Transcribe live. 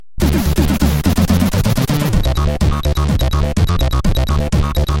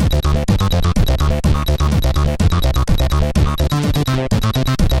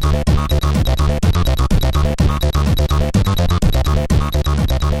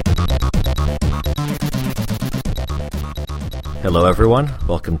Hello, everyone.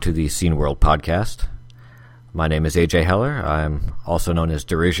 Welcome to the Scene World podcast. My name is AJ Heller. I'm also known as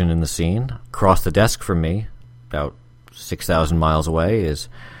Derision in the Scene. Across the desk from me, about 6,000 miles away, is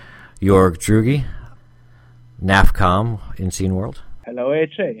Jörg Drugi, NAFCOM in Scene World. Hello,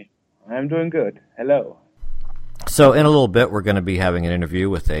 AJ. I'm doing good. Hello. So in a little bit, we're going to be having an interview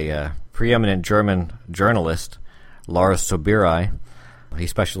with a preeminent German journalist, Lars Sobieraj. He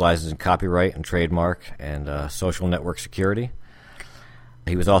specializes in copyright and trademark and social network security.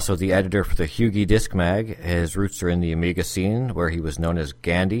 He was also the editor for the Hugie Disc Mag. His roots are in the Amiga scene, where he was known as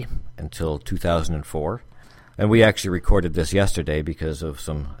Gandhi until 2004. And we actually recorded this yesterday because of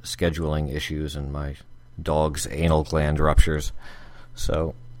some scheduling issues and my dog's anal gland ruptures.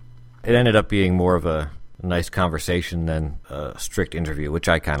 So it ended up being more of a nice conversation than a strict interview, which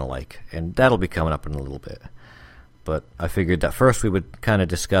I kind of like. And that'll be coming up in a little bit. But I figured that first we would kind of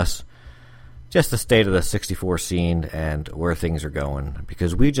discuss just the state of the 64 scene and where things are going.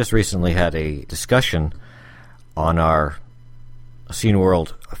 Because we just recently had a discussion on our Scene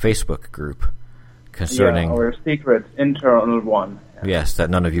World Facebook group concerning... our secret internal one. Yes, that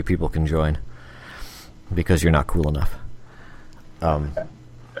none of you people can join because you're not cool enough.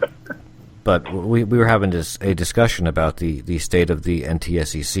 But we were having a discussion about the state of the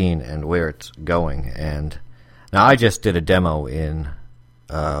NTSC scene and where it's going. And now I just did a demo in...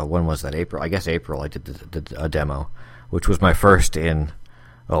 when was that? April? I guess April I did a demo, which was my first in,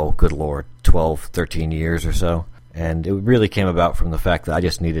 oh, good Lord, 12, 13 years or so. And it really came about from the fact that I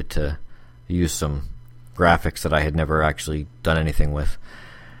just needed to use some graphics that I had never actually done anything with.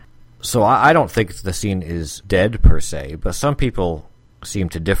 So I don't think the scene is dead per se, but some people seem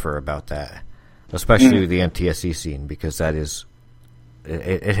to differ about that, especially the NTSC scene, because that is,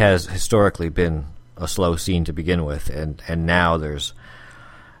 it has historically been a slow scene to begin with, and now there's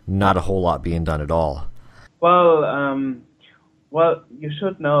not a whole lot being done at all. Well, you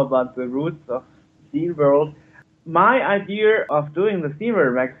should know about the roots of Scene World. My idea of doing the Scene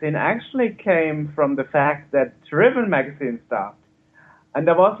World magazine actually came from the fact that Driven magazine stopped. And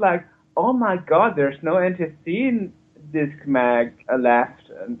I was like, oh my god, there's no NTSC disc mag left.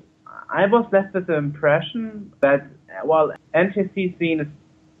 And I was left with the impression that, well, NTSC scene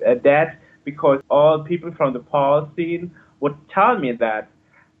is dead because all people from the PAL scene would tell me that.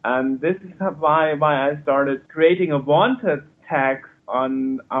 And this is why I started creating a wanted tag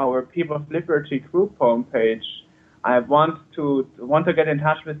on our People of Liberty group homepage. I want to get in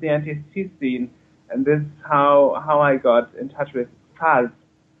touch with the NTSC scene, and this is how I got in touch with Pfalz,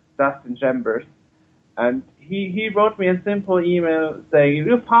 Dustin Chambers. And he wrote me a simple email saying,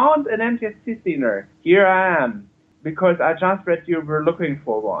 you found an NTSC scener. Here I am, because I just read you were looking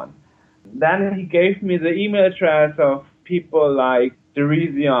for one. Then he gave me the email address of people like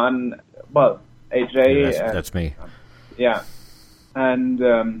Derision, well, AJ. Yeah, that's me. Yeah.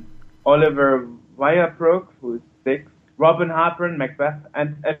 And Oliver Weyerbrook, who's 6, Robin Harper, Macbeth,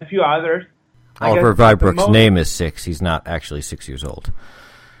 and a few others. Oliver Weyerbrook's name is 6. He's not actually 6 years old.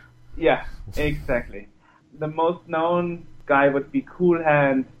 Yeah, exactly. The most known guy would be Cool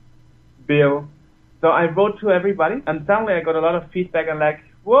Hand Bill. So I wrote to everybody, and suddenly I got a lot of feedback and like,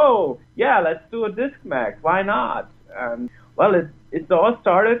 whoa, yeah, let's do a disc mag. Why not? Well, it all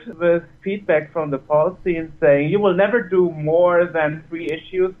started with feedback from the PAL scene saying, you will never do more than 3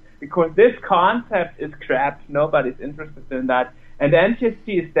 issues because this concept is crap. Nobody's interested in that. And the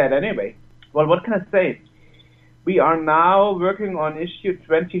NTSC is dead anyway. Well, what can I say? We are now working on issue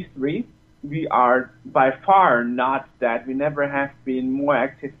 23. We are by far not dead. We never have been more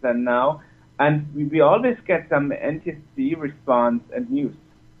active than now. And we always get some NTSC response and news.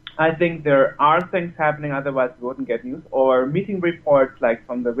 I think there are things happening, otherwise we wouldn't get news. Or meeting reports like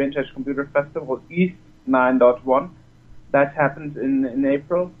from the Vintage Computer Festival East 9.1. That happened in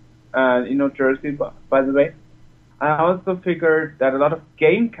April in New Jersey, by the way. I also figured that a lot of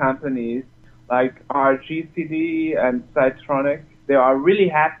game companies like RGCD and Cytronic, they are really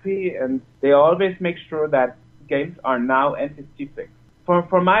happy and they always make sure that games are now NTSC fixed.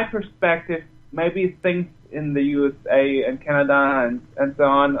 From my perspective, maybe things in the USA and Canada and so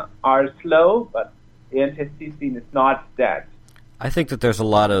on are slow, but the NTSC scene is not dead. I think that there's a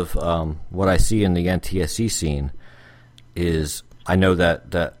lot of what I see in the NTSC scene is, I know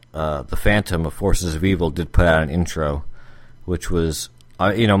that the Phantom of Forces of Evil did put out an intro, which was,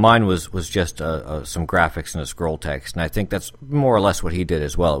 mine was just some graphics and a scroll text, and I think that's more or less what he did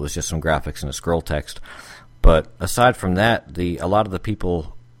as well. It was just some graphics and a scroll text. But aside from that, a lot of the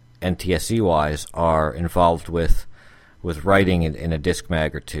people NTSC-wise are involved with writing in a disc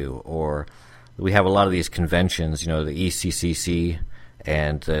mag or two, or we have a lot of these conventions, the ECCC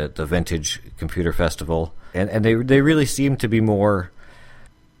and the Vintage Computer Festival, and they really seem to be more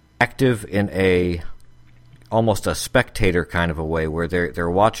active in almost a spectator kind of a way, where they're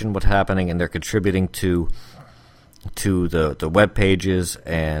watching what's happening and they're contributing to the web pages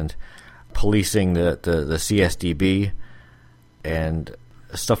and policing the CSDB and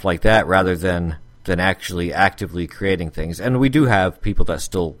stuff like that, rather than actually actively creating things. And we do have people that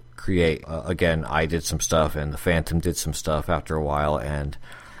still create. Again, I did some stuff, and the Phantom did some stuff after a while, and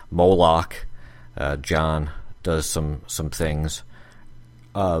Moloch, John, does some things.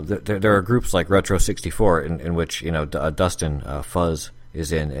 There are groups like Retro64 in which Dustin Fuzz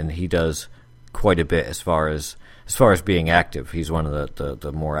is in, and he does quite a bit as far as being active. He's one of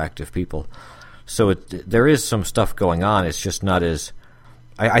the more active people. So there is some stuff going on. It's just not as...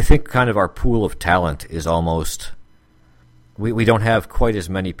 I think kind of our pool of talent is almost... We don't have quite as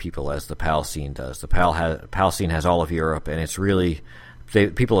many people as the PAL scene does. The PAL scene has all of Europe, and it's really...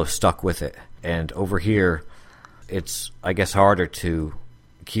 people have stuck with it. And over here, it's, I guess, harder to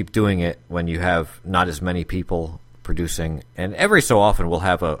keep doing it when you have not as many people producing. And every so often we'll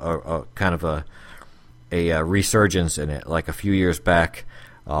have a kind of a resurgence in it. Like a few years back,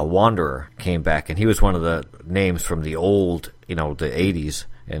 Wanderer came back, and he was one of the names from the old, the 80s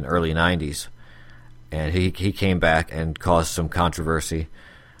and early 90s. And he came back and caused some controversy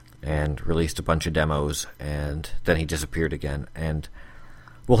and released a bunch of demos, and then he disappeared again. And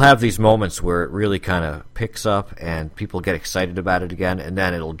we'll have these moments where it really kind of picks up and people get excited about it again, and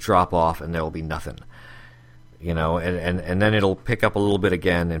then it'll drop off and there will be nothing. And then it'll pick up a little bit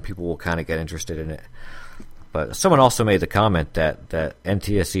again and people will kind of get interested in it. But someone also made the comment that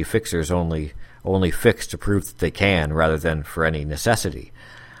NTSC fixers only fix to prove that they can, rather than for any necessity.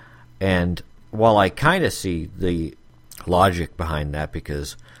 And while I kind of see the logic behind that,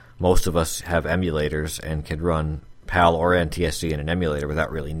 because most of us have emulators and can run PAL or NTSC in an emulator without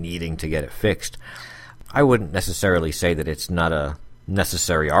really needing to get it fixed, I wouldn't necessarily say that it's not a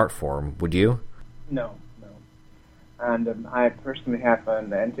necessary art form, would you? No. And I personally have an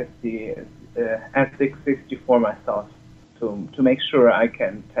NTSC S664 myself to make sure I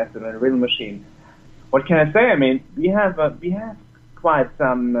can test it on a real machine. What can I say? I mean, we have quite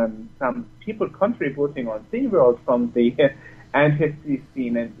some people contributing on SceneWorld from the NTSC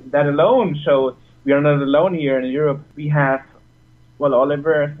scene, and that alone shows we are not alone here in Europe. We have,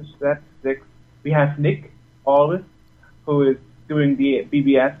 Oliver, that's 6. We have Nick Always, who is doing the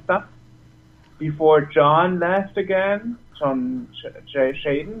BBS stuff. Before John left again, John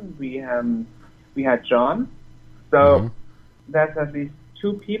Shaden, we had John. So that's at least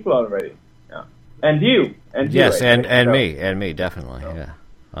 2 people already. Yeah. And you. Yes, and me, definitely. So, yeah.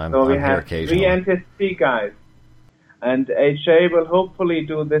 I'm we here have occasionally. 3 NTSC guys. And AJ will hopefully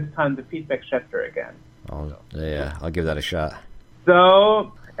do this time the feedback chapter again. I'll give that a shot.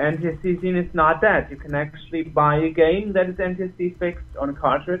 So, NTSC scene is not that. You can actually buy a game that is NTSC fixed on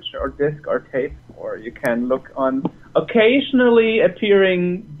cartridge or disc or tape, or you can look on occasionally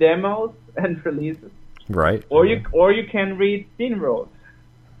appearing demos and releases. Right. Or you can read SceneWorld.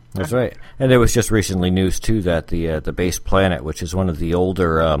 That's right. And there was just recently news too that the Base Planet, which is one of the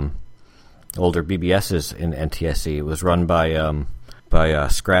older BBSs in NTSC, it was run by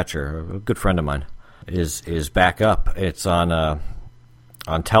Scratcher, a good friend of mine, is back up. It's on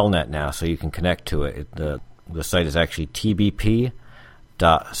Telnet now, so you can connect to it. The site is actually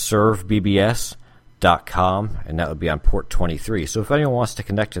tbp.servebbs.com, and that would be on port 23. So if anyone wants to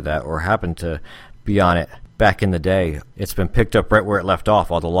connect to that or happen to be on it back in the day, it's been picked up right where it left off.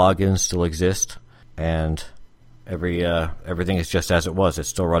 All the logins still exist, and everything is just as it was. It's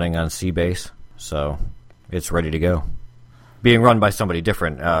still running on CBase, so it's ready to go. Being run by somebody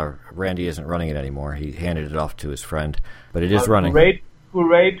different. Randy isn't running it anymore. He handed it off to his friend, but it is running.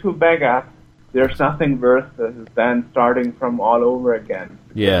 Hooray to backup. There's nothing worse than starting from all over again.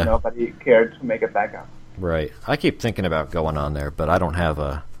 Yeah. Nobody cared to make a backup. Right. I keep thinking about going on there, but I don't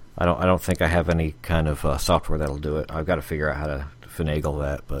think I have any kind of software that'll do it. I've got to figure out how to finagle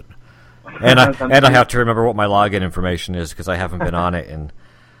that, but and I have to remember what my login information is, because I haven't been on it in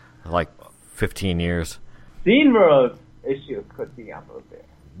like 15 years. SceneWorld issue could be uploaded there.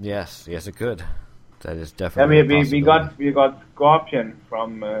 Yes, it could. That is definitely a possibility. we got Scorpion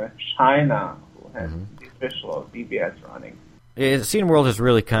from China, who has the official BBS running. SceneWorld has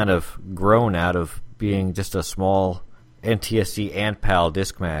really kind of grown out of being just a small NTSC and PAL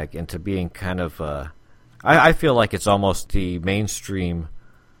disc mag into being kind of I feel like it's almost the mainstream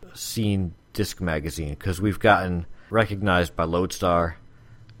scene disc magazine, because we've gotten recognized by Lodestar,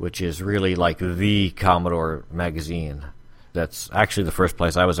 which is really like the Commodore magazine. That's actually the first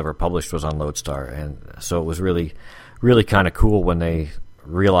place I was ever published was on Lodestar, and so it was really really kind of cool when they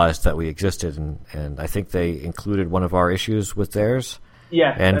realized that we existed, and I think they included one of our issues with theirs.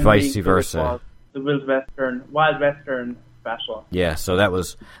 Yes, and vice versa. The Wild Western special. Yeah, so that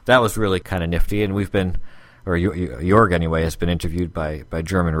was really kind of nifty, and we've been, or Jorg anyway, has been interviewed by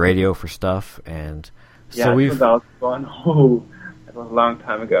German radio for stuff, and so we've. That was a long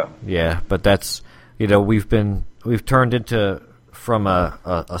time ago. Yeah, but that's we've turned into from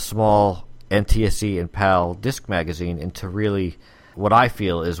a small NTSC and PAL disc magazine into really what I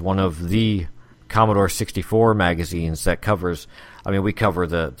feel is one of the Commodore 64 magazines that covers. I mean, we cover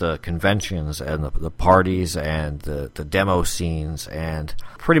the conventions and the parties and the demo scenes and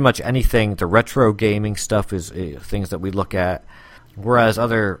pretty much anything. The retro gaming stuff is things that we look at, whereas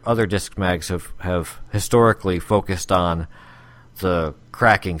other disc mags have historically focused on the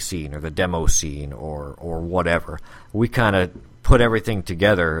cracking scene or the demo scene or whatever. We kind of put everything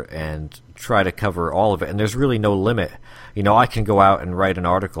together and try to cover all of it, and there's really no limit. I can go out and write an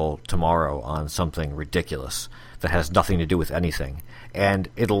article tomorrow on something ridiculous that has nothing to do with anything, and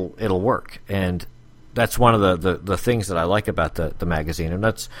it'll work. And that's one of the things that I like about the magazine, and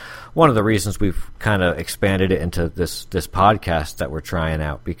that's one of the reasons we've kind of expanded it into this podcast that we're trying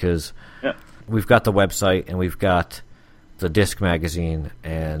out, because we've got the website and we've got the disc magazine,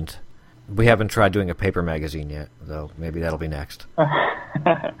 and we haven't tried doing a paper magazine yet, though maybe that'll be next.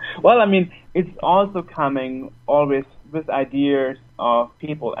 Well, I mean, it's also coming always with ideas of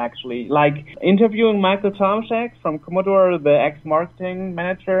people, actually. Like interviewing Michael Tomczak from Commodore, the ex-marketing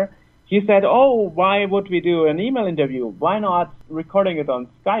manager, he said, why would we do an email interview? Why not recording it on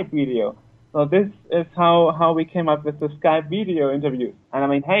Skype video? So this is how we came up with the Skype video interview. And I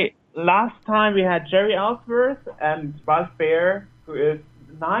mean, hey, last time we had Jerry Ellsworth and Ralph Baer, who is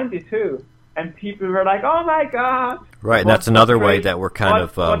 92, and people were like, "Oh my God!" Right, and that's another way that we're kind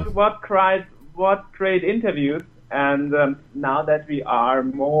of what great interviews. And now that we are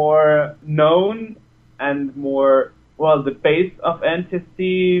more known and more the base of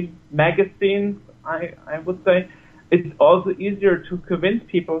NTSC magazines, I would say, it's also easier to convince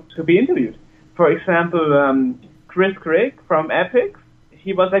people to be interviewed. For example, Chris Craig from Epic,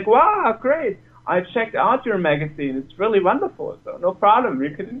 he was like, "Wow, great! I checked out your magazine. It's really wonderful. So no problem.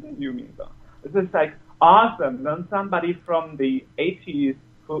 You can interview me." So this is like awesome. Then somebody from the 80s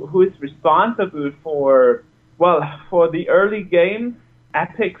who is responsible for the early games.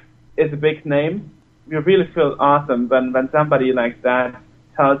 Epic is a big name. You really feel awesome when somebody like that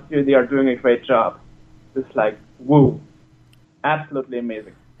tells you they are doing a great job. It's like, woo. Absolutely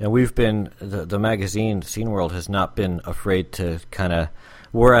amazing. And we've been, the magazine, Scene World, has not been afraid to kind of,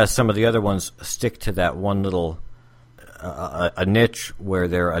 whereas some of the other ones stick to that one little, a niche where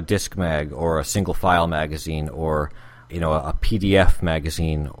they're a disc mag or a single file magazine or, a PDF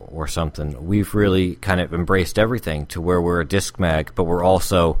magazine or something. We've really kind of embraced everything to where we're a disc mag, but we're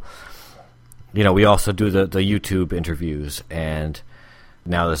also, we also do the YouTube interviews, and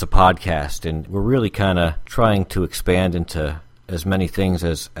now there's a podcast, and we're really kind of trying to expand into as many things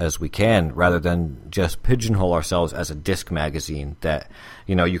as we can, rather than just pigeonhole ourselves as a disc magazine that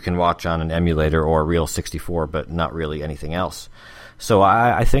you can watch on an emulator or a real 64, but not really anything else. So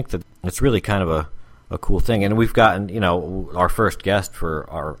I think that it's really kind of a cool thing, and we've gotten our first guest for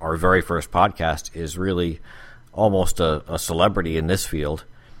our very first podcast is really almost a celebrity in this field.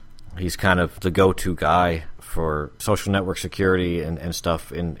 He's kind of the go-to guy for social network security and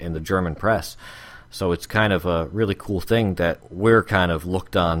stuff in the German press. So it's kind of a really cool thing that we're kind of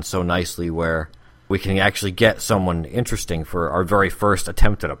looked on so nicely, where we can actually get someone interesting for our very first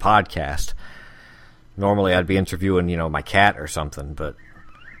attempt at a podcast. Normally I'd be interviewing, my cat or something, but...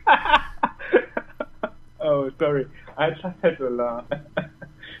 Oh, sorry. I just had to laugh.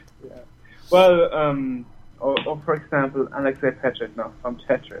 Yeah. Well, or for example, Alexei Petritnov from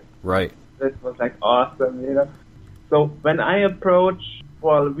Tetris. Right. This was like awesome, So when I approach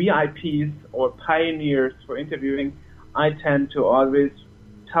VIPs or pioneers for interviewing, I tend to always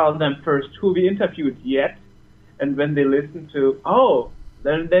tell them first who we interviewed yet, and when they listen to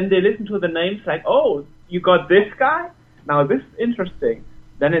then they listen to the names like, "Oh, you got this guy? Now this is interesting."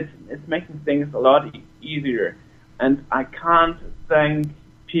 Then it's making things a lot easier, and I can't thank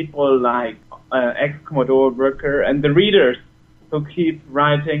people like ex-Commodore worker and the readers who keep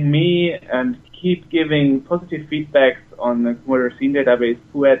writing me and keep giving positive feedbacks on the Commodore Scene Database,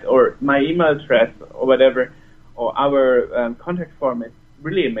 or my email address or whatever, or our contact form. It's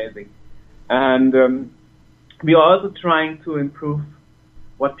really amazing. And we are also trying to improve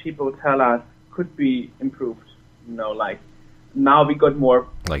what people tell us could be improved. Like now we got more.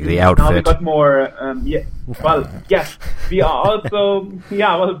 Like the outfit. Now we got more. Yes. We are also.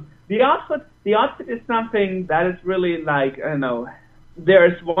 The outfit is something that is really like, I don't know.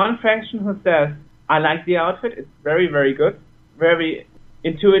 There's one faction who says, I like the outfit, it's very, very good, very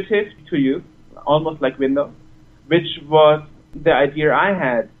intuitive to use, almost like Windows, which was the idea I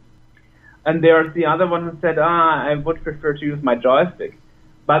had. And there's the other one who said, I would prefer to use my joystick.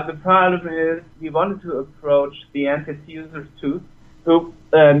 But the problem is, we wanted to approach the NTS users too, who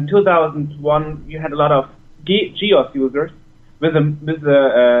in 2001 you had a lot of GEOS users with a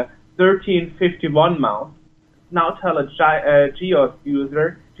 1351 mouse. Now tell a GEOS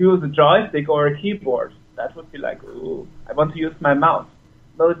user to use a joystick or a keyboard. That would be like, ooh, I want to use my mouse.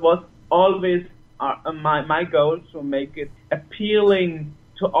 So it was always my goal to make it appealing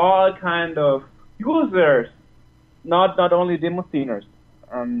to all kind of users, not only demo sceners.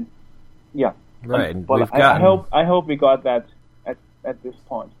 Yeah. Right. Well, I hope we got that at this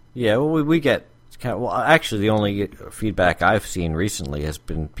point. Yeah, well, we get actually the only feedback I've seen recently has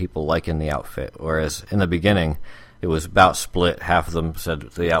been people liking the outfit, whereas in the beginning it was about split. Half of them said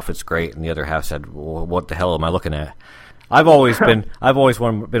the outfit's great, and the other half said, well, "What the hell am I looking at?" I've always been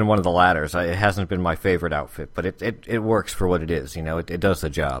one of the latters. It hasn't been my favorite outfit, but it works for what it is. You know, it does the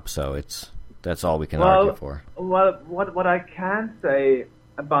job. So that's all we can argue for. Well, what I can say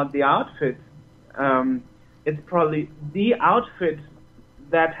about the outfit, it's probably the outfit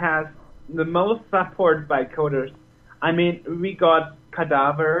that has the most support by coders. I mean, we got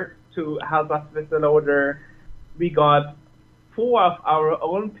Cadaver to help us with the loader. We got 4 of our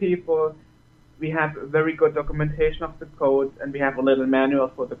own people. We have very good documentation of the code, and we have a little manual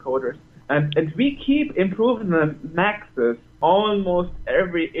for the coders. And we keep improving the maxes almost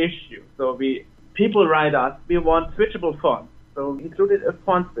every issue. So people write us, we want switchable fonts. So we included a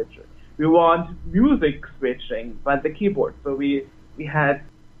font switcher. We want music switching by the keyboard. So we had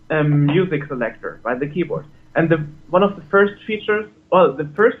a music selector by the keyboard. And one of the first features, the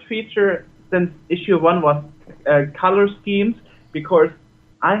first feature since issue 1 was color schemes, because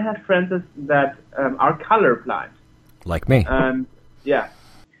I have friends that are colorblind. Like me. And yeah.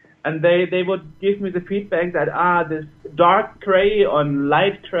 And they would give me the feedback that this dark gray on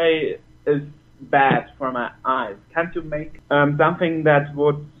light gray is bad for my eyes. Can't you make something that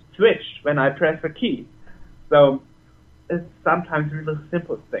would switch when I press a key? So it's sometimes really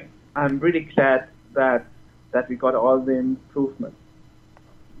simple things. I'm really glad that we got all the improvements.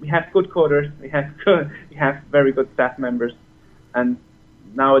 We have good coders, we have very good staff members, and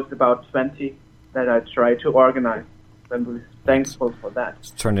now it's about 20 that I try to organize. I'm really thankful for that.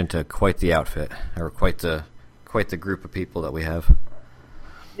 It's turned into quite the outfit, or quite the group of people that we have.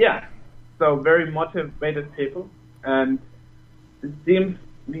 Yeah, so very motivated people, and it seems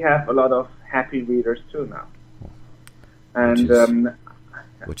we have a lot of happy readers too now. And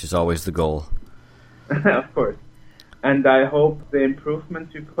which is always the goal. Of course. And I hope the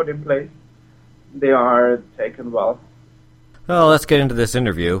improvements you put in place, they are taken well. Well, let's get into this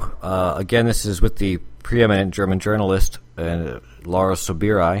interview. Again, this is with the preeminent German journalist, Lars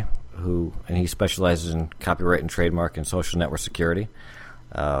Sobieraj, and he specializes in copyright and trademark and social network security.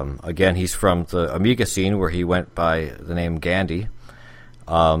 Again, he's from the Amiga scene, where he went by the name Gandhi.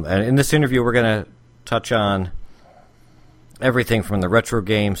 And in this interview, we're going to touch on everything from the retro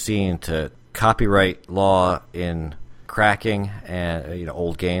game scene to copyright law in cracking and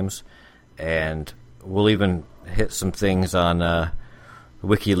old games, and we'll even hit some things on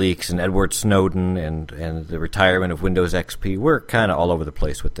WikiLeaks and Edward Snowden and the retirement of Windows XP. We're kind of all over the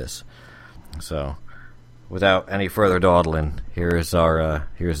place with this. So, without any further dawdling, here's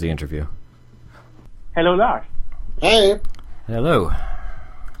the interview. Hello, Lars. Hey. Hello.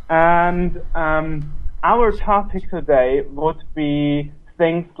 And our topic today would be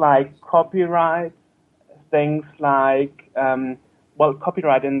things like copyright, things like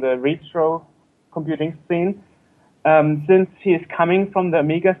copyright in the retro computing scene. Since he is coming from the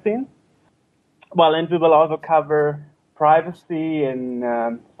Amiga scene. Well, and we will also cover privacy in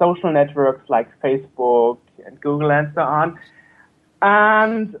social networks like Facebook and Google and so on.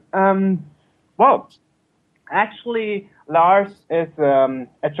 And, actually, Lars is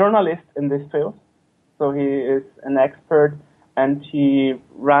a journalist in this field. So he is an expert, and he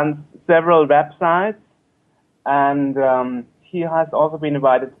runs several websites. And he has also been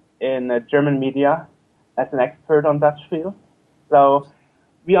invited in German media as an expert on that field. So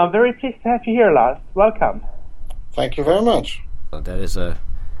we are very pleased to have you here, Lars. Welcome. Thank you very much. It is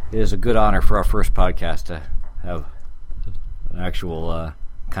a good honor for our first podcast to have an actual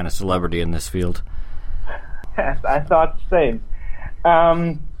kind of celebrity in this field. Yes, I thought the same.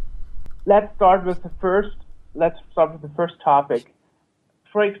 Let's start with the first topic.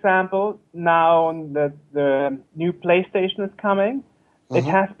 For example, now the new PlayStation is coming. it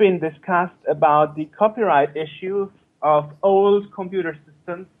has been discussed about the copyright issues of old computer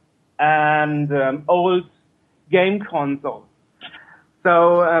systems and old game consoles.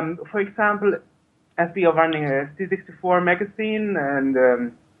 So, for example, as we are running a C64 magazine,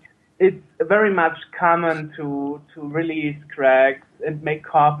 and it's very much common to release cracks and make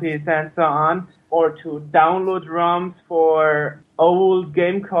copies and so on, or to download ROMs for old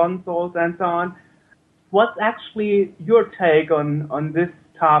game consoles and so on. What's actually your take on this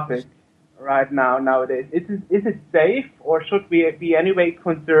topic right now, nowadays? Is it safe, or should we be anyway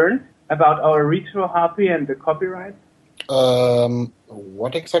concerned about our retro hobby and the copyright?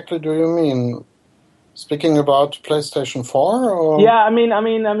 What exactly do you mean? Speaking about PlayStation 4? Or? Yeah, I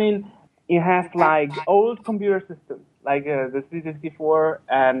mean, you have like old computer systems, like the C64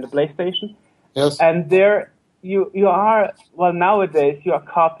 and the PlayStation. Yes. And there you are, well, nowadays you are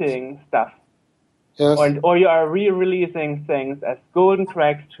copying stuff. Yes. Or you are re-releasing things as golden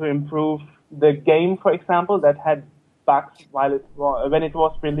cracks to improve the game, for example, that had bugs when it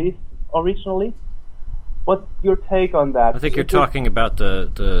was released originally. What's your take on that? I think you're talking about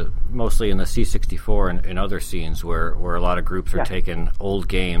the mostly in the C64 and other scenes where a lot of groups are taking old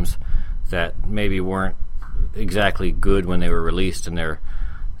games that maybe weren't exactly good when they were released, and they're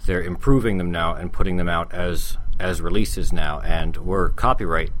improving them now and putting them out as releases now, and where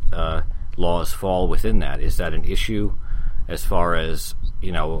copyright laws fall within that. Is that an issue as far as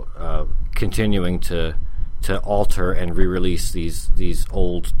continuing to alter and re-release these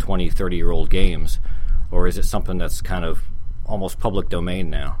old 20, 30-year-old games, or is it something that's kind of almost public domain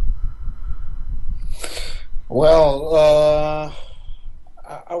now? Well,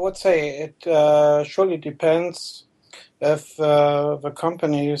 I would say it surely depends if the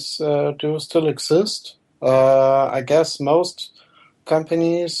companies do still exist. I guess most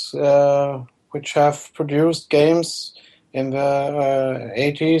companies which have produced games in the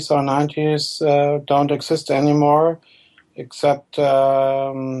 80s or 90s don't exist anymore, except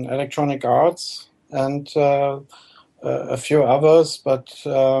Electronic Arts and a few others. But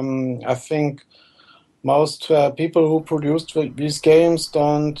I think most people who produced these games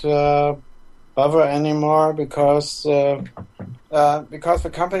don't bother anymore because the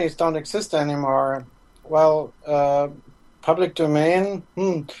companies don't exist anymore. Well, public domain,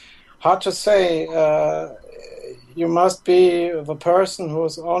 hard to say. You must be the person who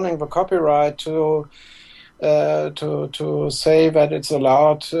is owning the copyright to say that it's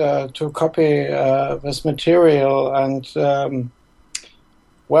allowed to copy this material, and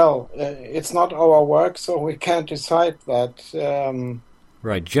it's not our work, so we can't decide that.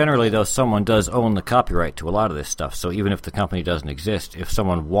 Right. Generally, though, someone does own the copyright to a lot of this stuff. So even if the company doesn't exist, if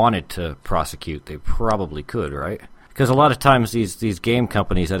someone wanted to prosecute, they probably could, right? Because a lot of times these game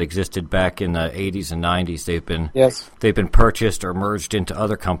companies that existed back in the 80s and 90s, they've been purchased or merged into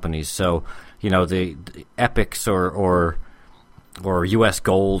other companies. So, the Epics or US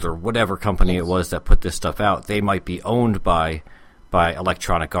Gold or whatever company it was that put this stuff out, they might be owned by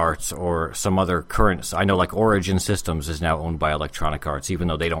Electronic Arts or some other current. I know like Origin Systems is now owned by Electronic Arts, even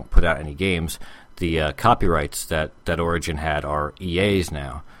though they don't put out any games. The copyrights that Origin had are EA's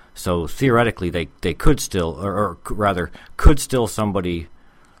now. So theoretically, they could still, or rather, could still somebody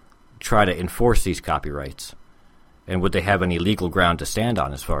try to enforce these copyrights? And would they have any legal ground to stand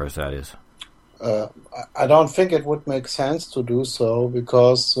on as far as that is? I don't think it would make sense to do so,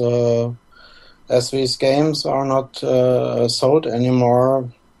 because as these games are not sold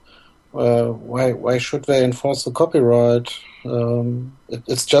anymore, why should they enforce the copyright?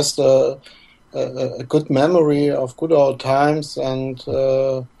 It's just a good memory of good old times, and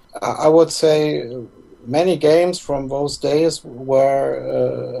I would say many games from those days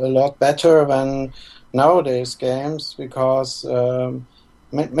were a lot better than nowadays games, because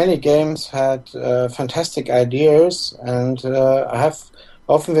many games had fantastic ideas, and I have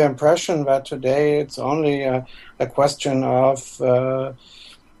often the impression that today it's only a question of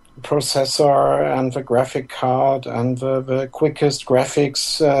processor and the graphic card and the quickest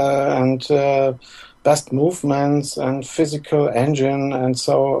graphics and best movements and physical engine and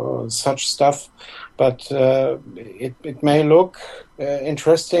such stuff. But it may look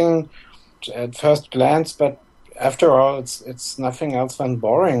interesting at first glance, but after all, it's nothing else than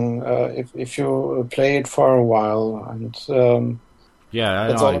boring if you play it for a while. And yeah,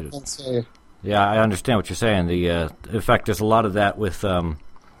 that's all I can say. Yeah, I understand what you're saying. In fact, there's a lot of that with the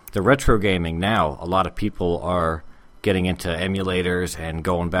retro gaming now. A lot of people are getting into emulators and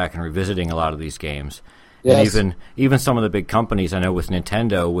going back and revisiting a lot of these games. Yes. And even some of the big companies, I know with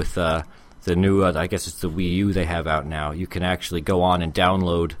Nintendo, with the new, I guess it's the Wii U they have out now, you can actually go on and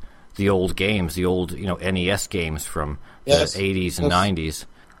download the old games, the old NES games from Yes. the 80s and Yes. 90s.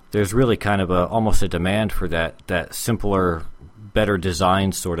 There's really kind of almost a demand for that simpler, better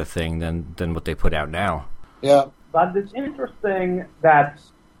design sort of thing than what they put out now. Yeah. But it's interesting that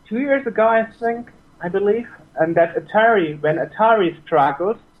 2 years ago, I believe, and that when Atari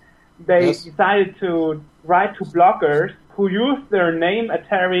struggled, they Yes. decided to write to bloggers who used their name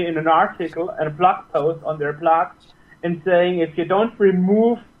Atari in an article and a blog post on their blog, and saying, if you don't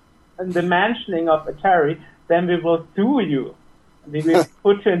remove the mentioning of Atari, then we will sue you. We will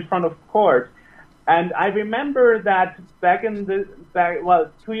put you in front of court. And I remember that back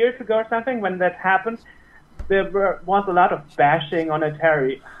 2 years ago or something, when that happened, there was a lot of bashing on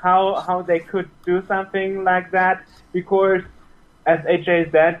Atari, how they could do something like that, because, as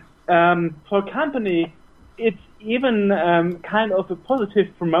AJ said, for a company, it's even kind of a positive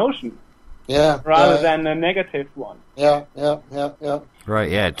promotion rather than a negative one. Yeah. Right,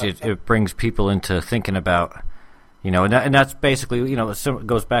 yeah, it brings people into thinking about, and that's basically, it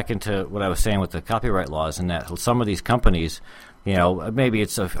goes back into what I was saying with the copyright laws, and that some of these companies, maybe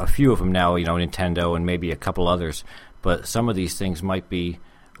it's a few of them now, Nintendo and maybe a couple others, but some of these things might be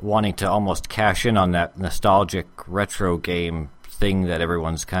wanting to almost cash in on that nostalgic retro game thing that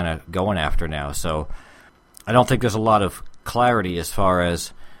everyone's kind of going after now. So I don't think there's a lot of clarity as far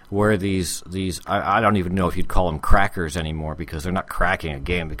as where these I don't even know if you'd call them crackers anymore, because they're not cracking a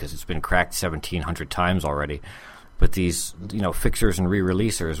game because it's been cracked 1,700 times already. But these fixers and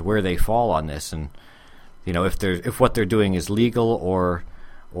re-releasers, where they fall on this, and if what they're doing is legal or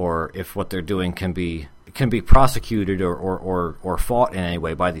if what they're doing can be prosecuted or fought in any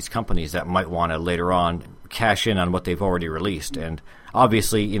way by these companies that might want to later on cash in on what they've already released. And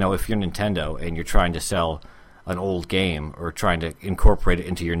obviously, if you're Nintendo and you're trying to sell an old game or trying to incorporate it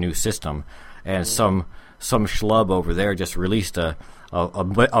into your new system, and some schlub over there just released a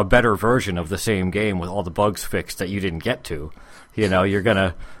better version of the same game with all the bugs fixed that you didn't get to, you're going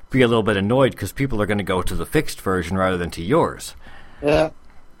to be a little bit annoyed because people are going to go to the fixed version rather than to yours. Yeah.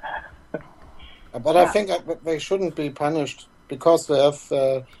 But I think they shouldn't be punished because they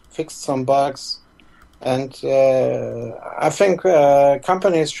have fixed some bugs. And I think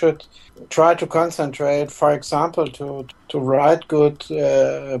companies should try to concentrate, for example, to write good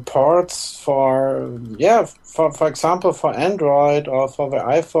ports for example, for Android or for the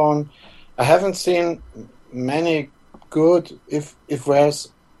iPhone. I haven't seen many good, if there's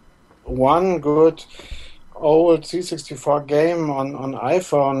one good old C64 game on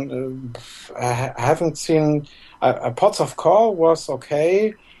iPhone, I haven't seen. Ports of Call was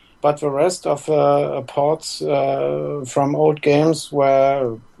okay, but the rest of the ports from old games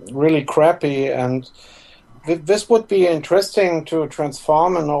were really crappy, and this would be interesting to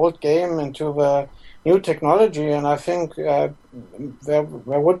transform an old game into the new technology, and I think there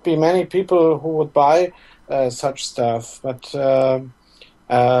would be many people who would buy such stuff. But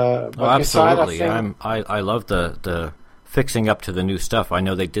absolutely, I love the fixing up to the new stuff. I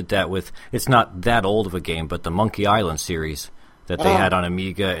know they did that with, it's not that old of a game, but the Monkey Island series that they had on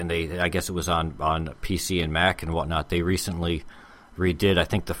Amiga, and I guess it was on PC and Mac and whatnot. They recently redid, I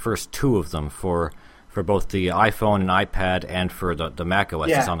think, the first two of them for both the iPhone and iPad and for the Mac OS.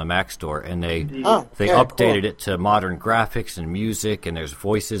 It's on the Mac Store, and they updated it to modern graphics and music, and there's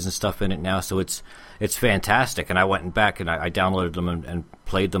voices and stuff in it now, so it's fantastic. And I went back and I downloaded them and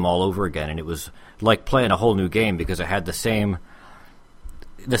played them all over again, and it was like playing a whole new game because it had the same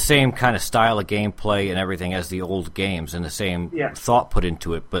kind of style of gameplay and everything as the old games, and the same thought put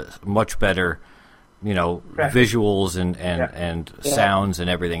into it, but much better, visuals and sounds and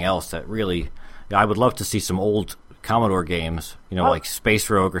everything else. That really, I would love to see some old Commodore games, like Space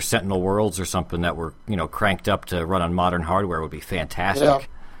Rogue or Sentinel Worlds or something that were, cranked up to run on modern hardware would be fantastic. Yeah.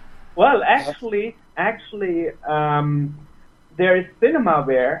 Well, actually, there is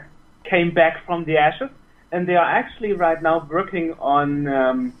Cinemaware came back from the ashes, and they are actually right now working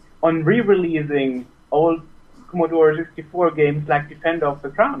on re-releasing old Commodore 64 games like Defender of the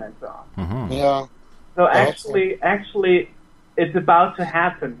Crown and so on. Mm-hmm. Yeah. So actually, it's about to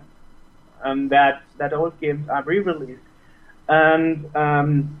happen. That old games are re-released. And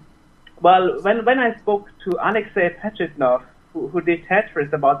when I spoke to Alexei Pachitnov, who did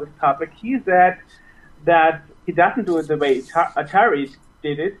Tetris, about this topic, he said that he doesn't do it the way Atari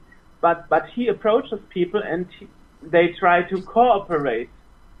did it, but he approaches people and they try to cooperate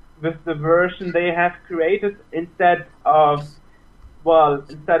with the version they have created instead of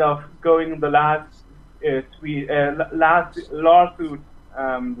going the last lawsuit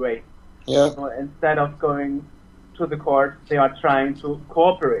way. Yeah. So instead of going to the court, they are trying to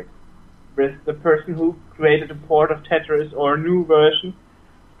cooperate with the person who created a port of Tetris or a new version.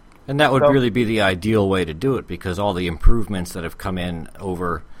 And that would really be the ideal way to do it, because all the improvements that have come in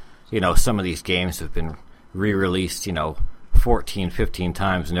over, some of these games have been re-released, 14, 15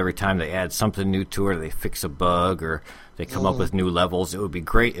 times, and every time they add something new to it, or they fix a bug, or they come up with new levels. It would be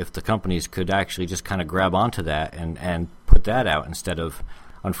great if the companies could actually just kind of grab onto that and put that out instead of,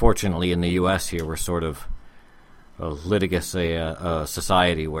 unfortunately, in the U.S. here, we're sort of a litigious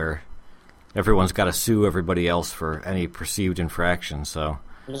society where everyone's got to sue everybody else for any perceived infraction. So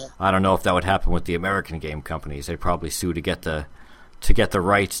I don't know if that would happen with the American game companies. They'd probably sue to get the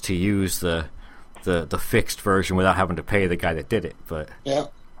rights to use the fixed version without having to pay the guy that did it. But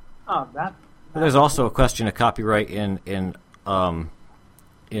there's also a question of copyright in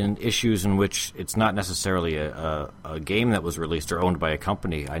issues in which it's not necessarily a game that was released or owned by a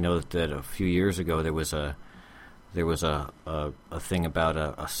company. I know that a few years ago there was a thing about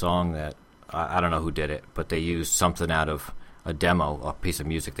a song that I don't know who did it, but they used something out of a demo, a piece of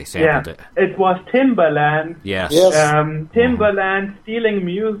music. They sampled it. It was Timbaland. Yes. Timbaland stealing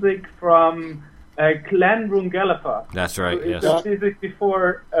music from Glenn Rungelapa. That's right. Yes. A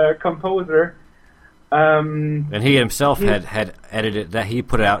C64 composer. And he himself had edited that. He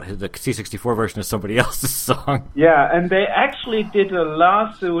put out the C64 version of somebody else's song. Yeah, and they actually did a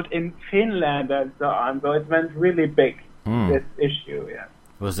lawsuit in Finland and so on. So it went really big, this issue. Yeah.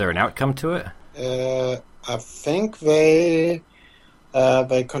 Was there an outcome to it? I think they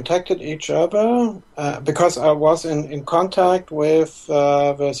contacted each other because I was in contact with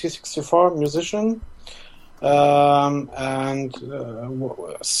the C64 musician.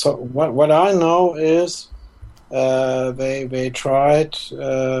 So what I know is they tried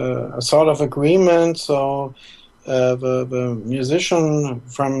a sort of agreement. So the musician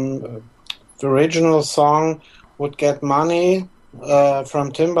from the original song would get money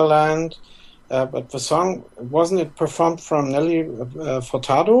from Timbaland, but the song, wasn't it performed from Nelly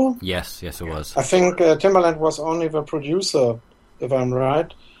Furtado? Yes, it was. I think Timbaland was only the producer, if I'm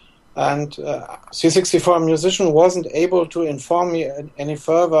right. And C64 musician wasn't able to inform me any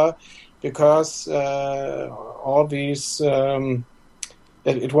further because all these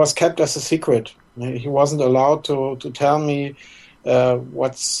it was kept as a secret. He wasn't allowed to tell me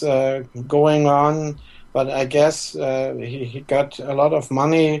what's going on. But I guess he got a lot of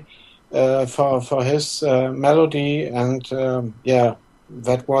money for his melody, and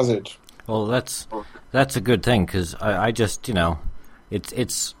that was it. Well, that's a good thing, because I just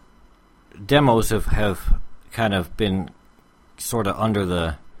it's demos have kind of been sort of under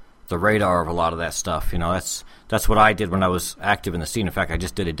the radar of a lot of that stuff. That's what I did when I was active in the scene. In fact, I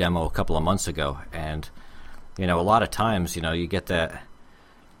just did a demo a couple of months ago, and a lot of times you get that.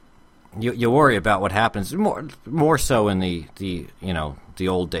 You worry about what happens more so in the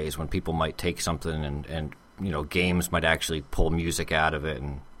old days when people might take something and games might actually pull music out of it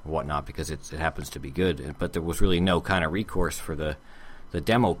and whatnot because it happens to be good. But there was really no kind of recourse for the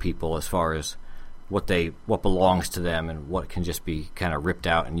demo people as far as what belongs to them and what can just be kind of ripped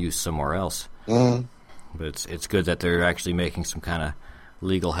out and used somewhere else. Mm. But it's good that they're actually making some kind of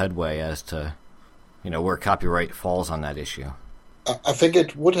legal headway as to where copyright falls on that issue. I think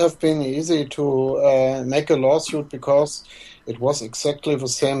it would have been easy to make a lawsuit because it was exactly the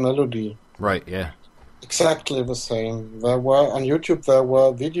same melody. Right, yeah. Exactly the same. There were on YouTube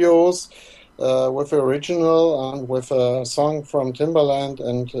videos with the original and with a song from Timbaland,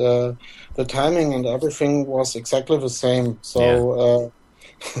 and the timing and everything was exactly the same. So,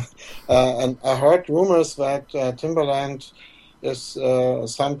 and I heard rumors that Timbaland is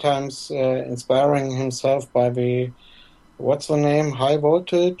sometimes inspiring himself by the what's the name? High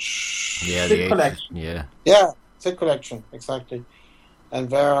Voltage? Yeah, Sid Collection. Yeah, Sid Collection, exactly. And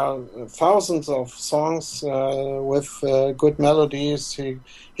there are thousands of songs with good melodies he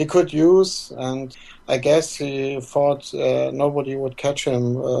could use, and I guess he thought nobody would catch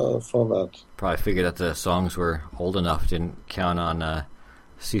him for that. Probably figured that the songs were old enough, didn't count on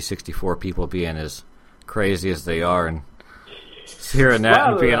C64 people being as crazy as they are and hearing that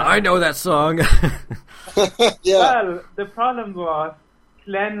and being, I know that song. Yeah. Well, the problem was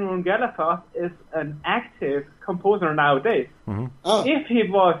Glenn Rungelapa is an active composer nowadays. Mm-hmm. Oh. If he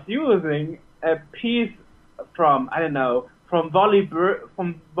was using a piece from, I don't know, from Volley Burm,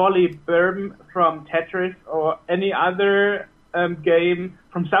 from Tetris, or any other game,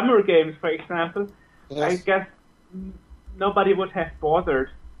 from Summer Games, for example, Yes. I guess nobody would have bothered.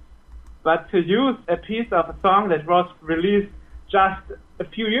 But to use a piece of a song that was released just a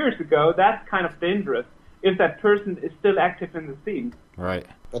few years ago, that's kind of dangerous if that person is still active in the scene. Right.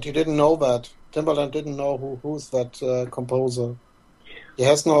 But he didn't know that. Timbaland didn't know who's that composer. He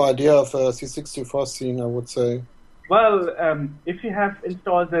has no idea of the C64 scene, I would say. Well, if you have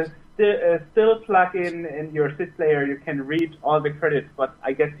installed the still plug in your sys player. You can read all the credits, but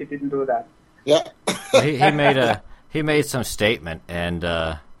I guess he didn't do that. Yeah. he made some statement, and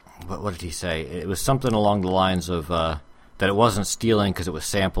what did he say? It was something along the lines of that it wasn't stealing because it was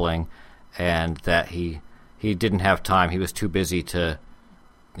sampling, and that he didn't have time. He was too busy to,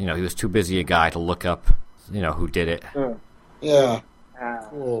 he was too busy a guy to look up, who did it. Yeah.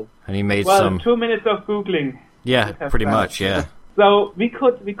 Cool. And he made 2 minutes of Googling. Yeah, pretty much, yeah. So we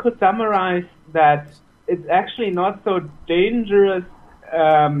could summarize that it's actually not so dangerous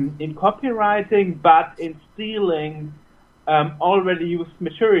in copywriting, but in stealing already used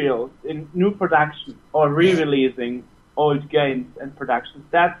materials in new production or re-releasing old games and productions.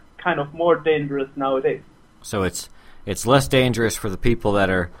 That's kind of more dangerous nowadays. So it's less dangerous for the people that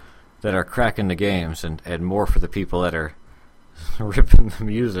are cracking the games, and more for the people that are ripping the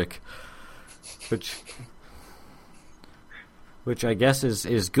music, which I guess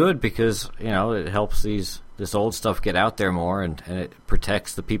is good, because it helps this old stuff get out there more, and it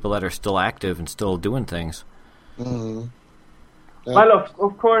protects the people that are still active and still doing things. Mm-hmm. Yeah. Well,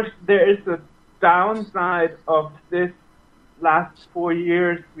 of course, there is a downside of this last 4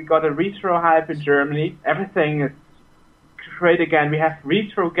 years. We got a retro hype in Germany. Everything is great again. We have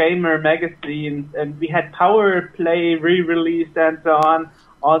Retro Gamer magazines, and we had Power Play re-released and so on,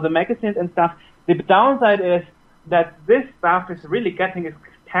 all the magazines and stuff. The downside is that this stuff is really getting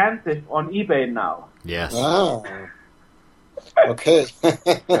expensive on eBay now. Yes. Ah. Okay.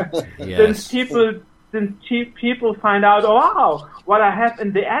 Yes. Since people find out, oh, wow, what I have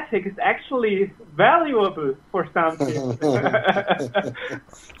in the attic is actually valuable for something.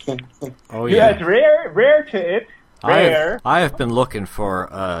 Oh yeah. It's rare to it. Rare. I have been looking for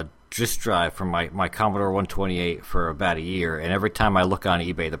a disk drive for my Commodore 128 for about a year, and every time I look on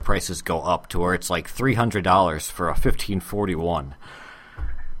eBay, the prices go up to where it's like $300 for a 1541,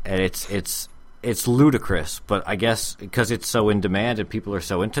 and it's ludicrous. But I guess because it's so in demand and people are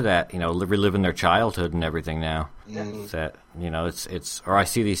so into that, reliving their childhood and everything now. Mm. That it's or I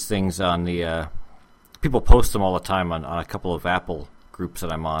see these things on the people post them all the time on a couple of Apple groups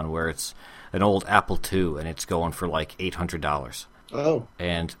that I'm on, where it's an old Apple II and it's going for like $800. Oh.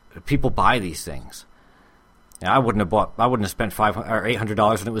 And people buy these things. Now, I wouldn't have spent $500 or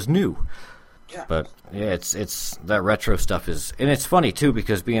 $800 when it was new. Yeah. But yeah, it's that retro stuff is, and it's funny too,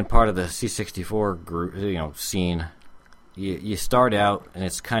 because being part of the C64 group, scene, you start out and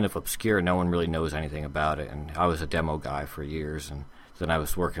it's kind of obscure. No one really knows anything about it. And I was a demo guy for years, and then I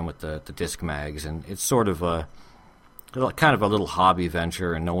was working with the disc mags, and it's sort of kind of a little hobby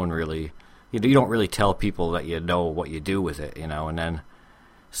venture, and no one really. You don't really tell people that you know what you do with it, and then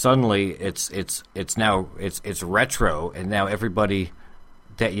suddenly it's retro, and now everybody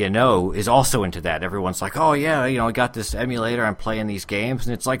that is also into that. Everyone's like, oh yeah, I got this emulator, I'm playing these games,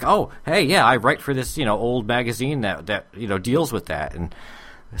 and it's like, oh hey, yeah, I write for this old magazine that deals with that, and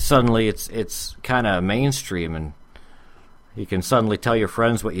suddenly it's kind of mainstream, and you can suddenly tell your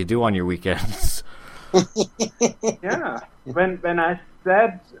friends what you do on your weekends. Yeah, when I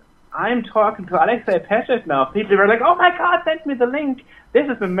said I'm talking to Alexei Peshev now, people were like, oh my god, send me the link. This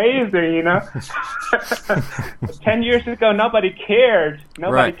is amazing, 10 years ago, nobody cared.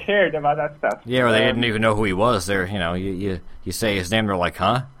 Nobody cared about that stuff. Yeah, or they didn't even know who he was. They're, you say his name, they're like,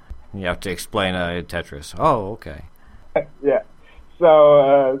 huh? You have to explain Tetris. Oh, okay. Yeah.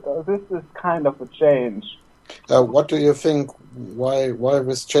 So this is kind of a change. What do you think? Why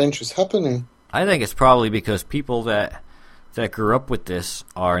this change is happening? I think it's probably because people that grew up with this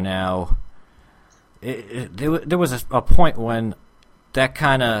are now. There was a point when that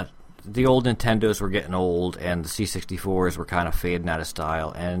kind of the old Nintendos were getting old and the C64s were kind of fading out of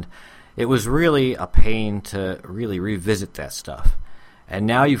style, and it was really a pain to really revisit that stuff. And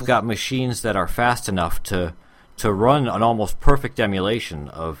now you've got machines that are fast enough to run an almost perfect emulation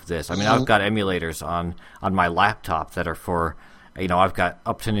of this. I mean, I've got emulators on my laptop that are for, I've got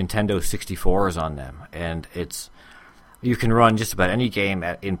up to Nintendo 64s on them, and you can run just about any game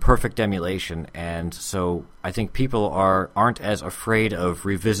in perfect emulation, and so I think people aren't as afraid of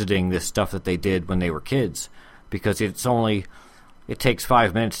revisiting this stuff that they did when they were kids, because it takes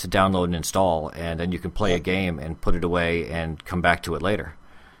 5 minutes to download and install, and then you can play a game and put it away and come back to it later.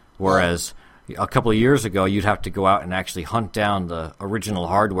 Whereas a couple of years ago, you'd have to go out and actually hunt down the original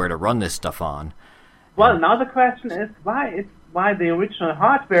hardware to run this stuff on. Well, now the question is why the original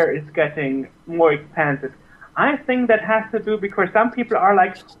hardware is getting more expensive. I think that has to do because some people are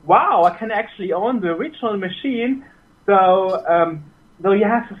like, wow, I can actually own the original machine. So you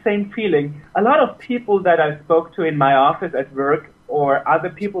have the same feeling. A lot of people that I spoke to in my office at work or other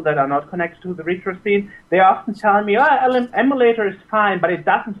people that are not connected to the retro scene, they often tell me, emulator is fine, but it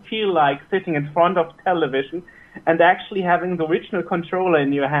doesn't feel like sitting in front of television and actually having the original controller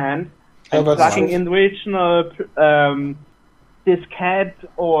in your hand and plugging in the original diskette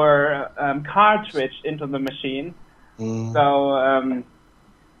or cartridge into the machine. So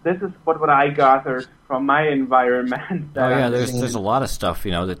this is what I gathered from my environment. There's a lot of stuff,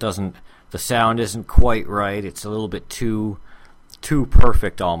 that doesn't, the sound isn't quite right. It's a little bit too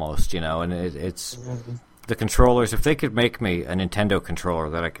perfect almost, and it's the controllers. If they could make me a Nintendo controller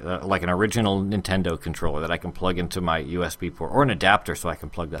that like an original Nintendo controller that I can plug into my USB port, or an adapter so I can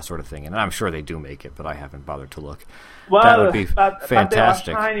plug that sort of thing in, and I'm sure they do make it, but I haven't bothered to look. That would be fantastic. But they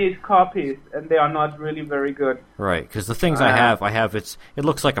are Chinese copies, and they are not really very good. Right, because the things I have, it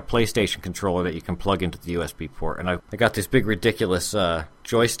looks like a PlayStation controller that you can plug into the USB port, and I got this big ridiculous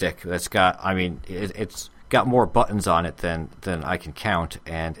joystick that's got, it's got more buttons on it than I can count,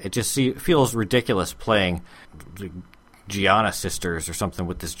 and it just feels ridiculous playing the Gianna Sisters or something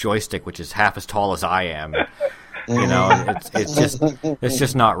with this joystick, which is half as tall as I am. It's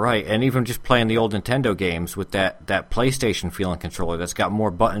just not right. And even just playing the old Nintendo games with that PlayStation feeling controller that's got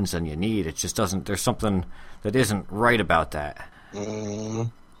more buttons than you need, it just doesn't. There's something that isn't right about that.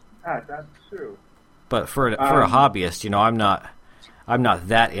 That's true. But for a hobbyist, I'm not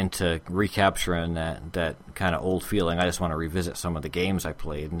that into recapturing that kind of old feeling. I just want to revisit some of the games I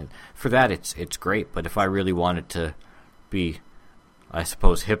played, and for that, it's great. But if I really wanted to be, I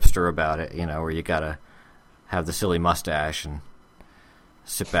suppose, hipster about it, where you gotta have the silly mustache and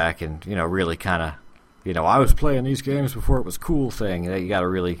sit back and really kind of, I was playing these games before it was cool thing. You got to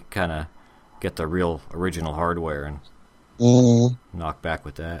really kind of get the real original hardware and knock back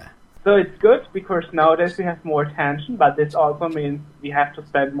with that. So it's good because nowadays we have more attention, but this also means we have to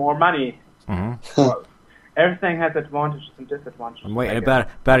spend more money. Well, everything has advantages and disadvantages. I'm waiting about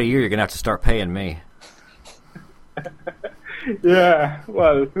a year. You're gonna have to start paying me. Yeah,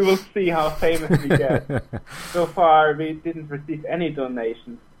 well, we will see how famous we get. So far, we didn't receive any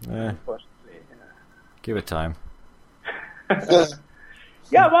donations, unfortunately. Give it time.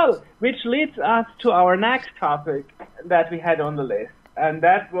 Yeah, well, which leads us to our next topic that we had on the list. And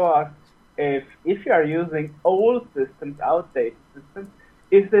that was if you are using old systems, outdated systems,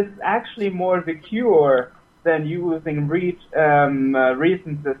 is this actually more secure than using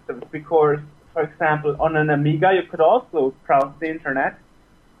recent systems? Because, for example, on an Amiga you could also browse the internet,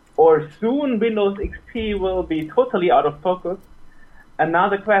 or soon Windows XP will be totally out of focus. And now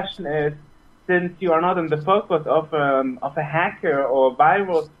the question is, since you are not in the focus of a hacker or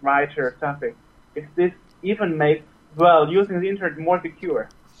virus writer or something, if this even makes using the internet more secure?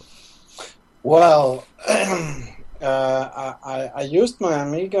 Well, I used my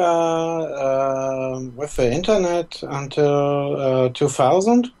Amiga with the internet until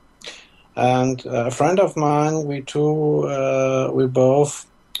 2000, and a friend of mine, we both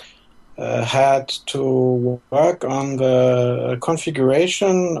had to work on the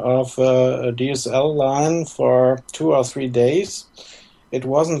configuration of a DSL line for 2 or 3 days. It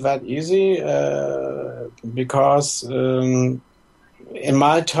wasn't that easy because in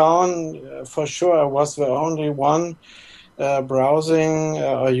my town, for sure, I was the only one browsing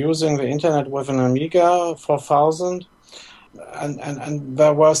or using the internet with an Amiga 4000. And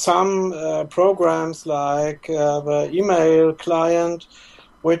there were some programs like the email client,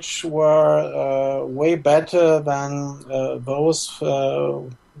 which were way better than those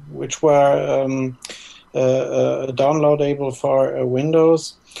which were downloadable for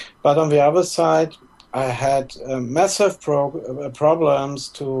Windows. But on the other side, I had massive problems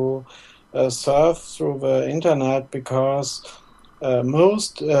to surf through the internet because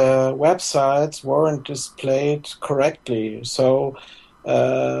most websites weren't displayed correctly. So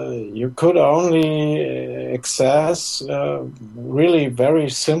you could only access really very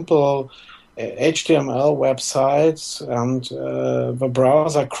simple HTML websites, and the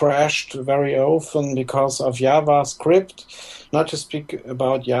browser crashed very often because of JavaScript. Not to speak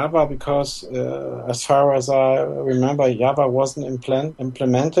about Java, because as far as I remember, Java wasn't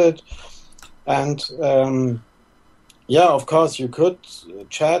implemented. And of course, you could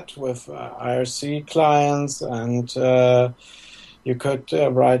chat with IRC clients, and you could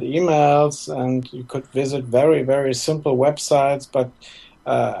write emails, and you could visit very, very simple websites, but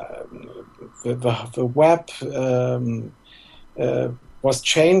the web was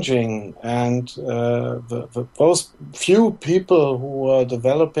changing, and those few people who were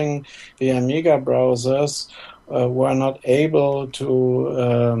developing the Amiga browsers were not able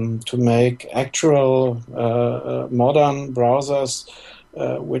to make actual modern browsers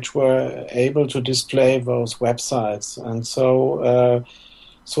which were able to display those websites. And so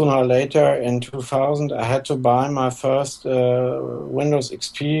sooner or later in 2000, I had to buy my first Windows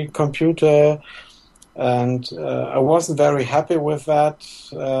XP computer, and I wasn't very happy with that.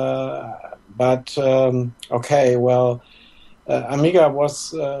 But okay, well, Amiga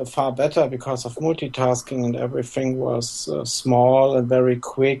was far better because of multitasking, and everything was small and very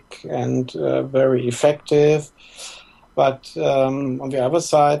quick and very effective. But on the other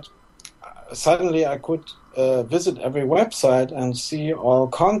side, suddenly I could visit every website and see all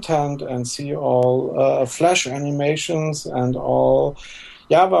content and see all Flash animations and all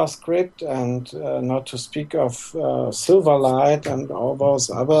JavaScript, and not to speak of Silverlight and all those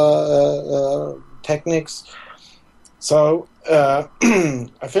other techniques. So I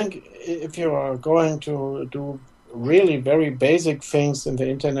think if you are going to do really very basic things in the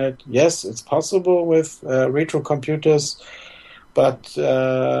internet, yes, it's possible with retro computers, but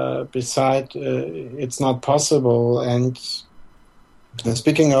it's not possible. And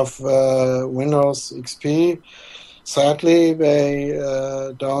speaking of Windows XP, sadly they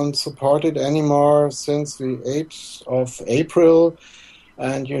don't support it anymore since the 8th of April.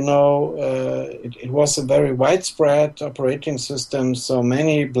 And, it was a very widespread operating system, so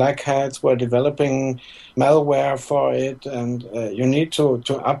many black hats were developing malware for it, and you need to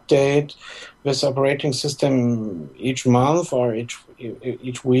update this operating system each month or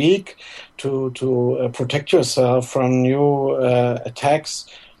each week to protect yourself from new attacks.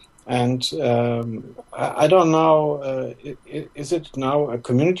 And I don't know, is it now a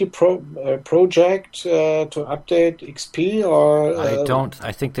community project to update XP, or?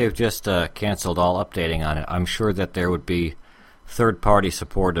 I think they've just canceled all updating on it. I'm sure that there would be third-party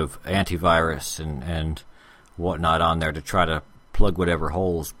support of antivirus and whatnot on there to try to plug whatever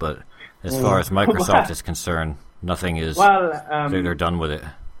holes. But as far as Microsoft is concerned, nothing is. They're done with it.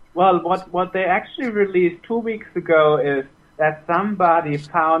 Well, what they actually released 2 weeks ago is that somebody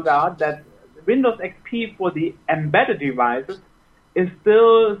found out that Windows XP for the embedded devices is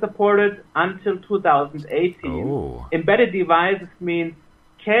still supported until 2018. Oh. Embedded devices means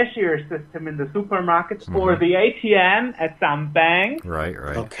cashier system in the supermarket or the ATM at some bank, right,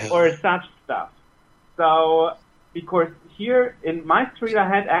 okay, or such stuff. So, because here in my street I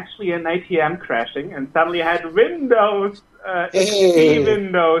had actually an ATM crashing, and suddenly I had Windows, XP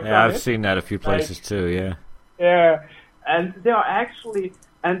Windows. Yeah, I've seen that a few places too. Yeah. Yeah. And there are actually,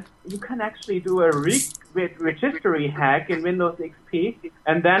 and you can actually do a registry hack in Windows XP,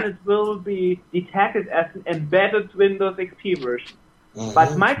 and then it will be detected as an embedded Windows XP version. Mm-hmm. But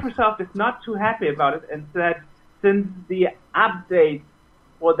Microsoft is not too happy about it, and said since the updates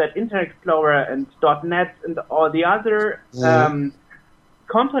for that Internet Explorer and .NET and all the other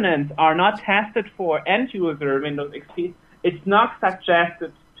components are not tested for end-user Windows XP, it's not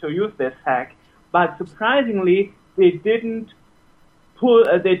suggested to use this hack. But surprisingly, they didn't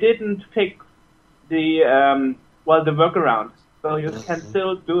fix the the workaround, so you can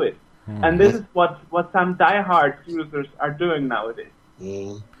still do it. And this is what some diehard users are doing nowadays.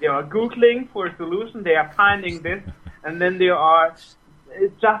 They are Googling for a solution, they are finding this, and then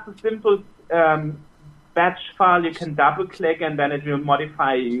it's just a simple batch file you can double click, and then it will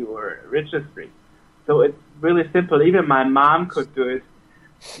modify your registry. So it's really simple. Even my mom could do it.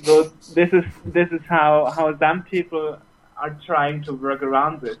 So this is how some people are trying to work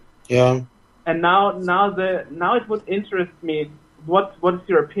around this. Yeah. And now it would interest me. What's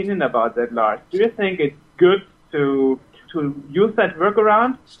your opinion about that, Lars? Do you think it's good to use that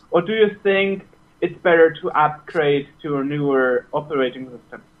workaround, or do you think it's better to upgrade to a newer operating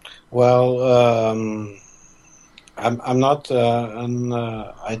system? Well, I'm not an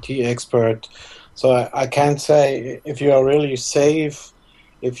IT expert, so I can't say if you are really safe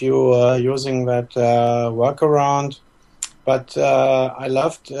if you are using that workaround. But I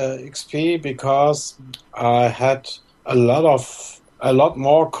loved XP because I had a lot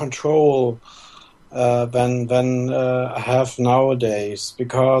more control than I have nowadays,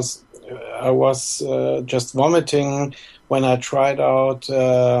 because I was just vomiting when I tried out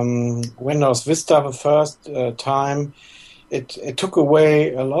Windows Vista the first time. It took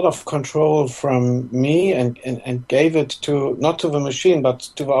away a lot of control from me and gave it not to the machine, but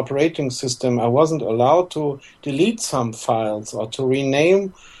to the operating system. I wasn't allowed to delete some files or to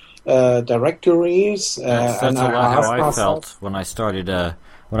rename directories. That's a lot how I felt when I started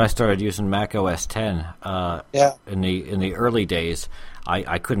using Mac OS X. In the early days,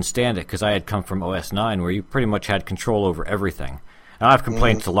 I couldn't stand it because I had come from OS 9, where you pretty much had control over everything. And I've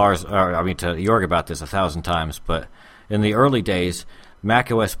complained to Jorg about this 1,000 times, but in the early days,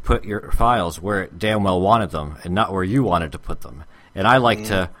 Mac OS put your files where it damn well wanted them and not where you wanted to put them. and I like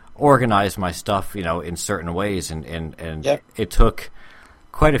to organize my stuff, in certain ways, and it took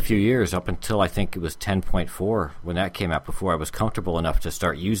quite a few years up until I think it was 10.4 when that came out before I was comfortable enough to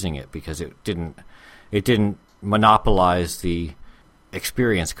start using it, because it didn't monopolize the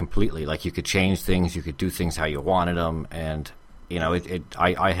experience completely. Like, you could change things, you could do things how you wanted them, and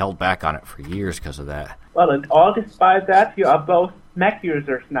I held back on it for years because of that. Well, and all despite that, you are both Mac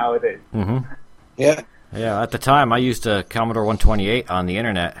users nowadays. Mm-hmm. Yeah. Yeah, at the time I used a Commodore 128 on the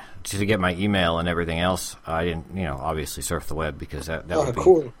internet to get my email and everything else. I didn't, obviously surf the web, because that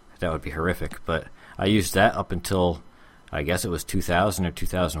would be horrific. But I used that up until, I guess it was 2000 or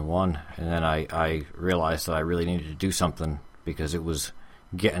 2001, and then I realized that I really needed to do something, because it was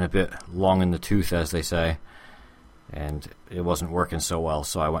getting a bit long in the tooth, as they say, and it wasn't working so well.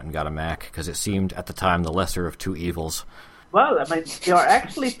 So I went and got a Mac, because it seemed at the time the lesser of two evils. Well, I mean, there are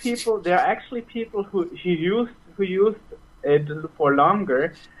actually people who used it for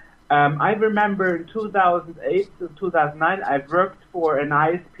longer. I remember in 2008 to 2009, I worked for an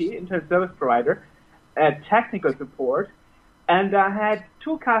ISP, Internet Service Provider, at technical support, and I had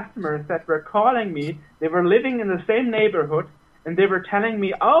two customers that were calling me. They were living in the same neighborhood, and they were telling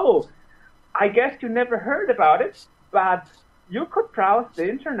me, "Oh, I guess you never heard about it, but you could browse the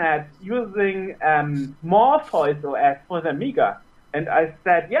internet using Morpheus OS for the Amiga." And I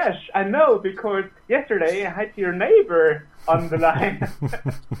said, "Yes, I know, because yesterday I had your neighbor on the line."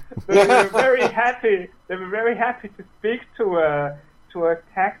 They were very happy. They were very happy to speak to a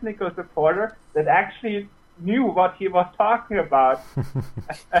technical supporter that actually knew what he was talking about.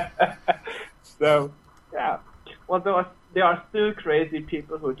 So, yeah. Well, there are still crazy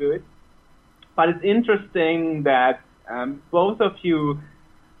people who do it, but it's interesting that both of you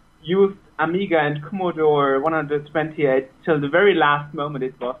used Amiga and Commodore 128 till the very last moment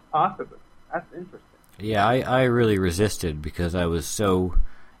it was possible. That's interesting. Yeah, I really resisted, because I was so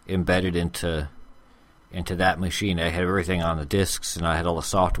embedded into that machine. I had everything on the disks, and I had all the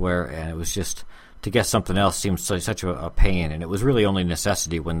software, and it was just, to get something else seemed such a pain. And it was really only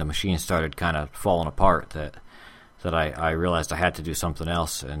necessity when the machine started kind of falling apart that I realized I had to do something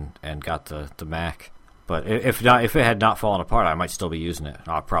else, and got the Mac. But if it had not fallen apart, I might still be using it.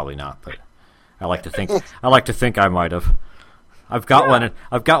 Probably not, but I like to think I might have. I've got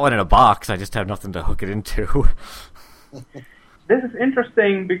one in a box. I just have nothing to hook it into. This is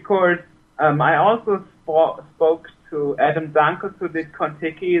interesting, because I also spoke to Adam Dankus, who did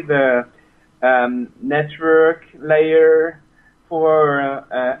Contiki, the network layer for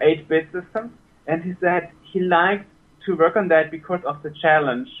 8-bit systems, and he said he liked to work on that because of the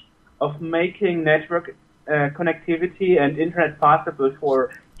challenge of making network connectivity and internet possible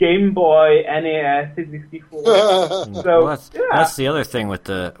for Game Boy, NES, C64. So that's the other thing with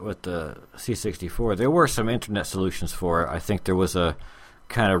the C64. There were some internet solutions for it. I think there was a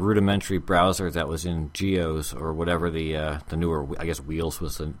kind of rudimentary browser that was in Geos or whatever the newer, I guess Wheels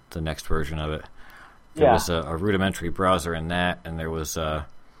was the next version of it. There was a rudimentary browser in that, and there was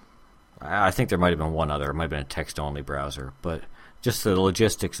I think there might have been one other. It might have been a text-only browser, but just the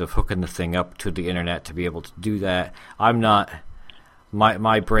logistics of hooking the thing up to the internet to be able to do that,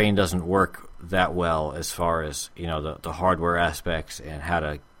 my brain doesn't work that well as far as the hardware aspects and how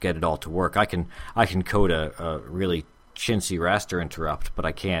to get it all to work. I can code a really chintzy raster interrupt, but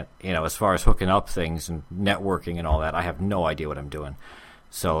I can't, as far as hooking up things and networking and all that, I have no idea what I'm doing.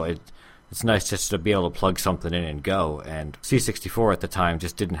 So it's nice just to be able to plug something in and go. And C64 at the time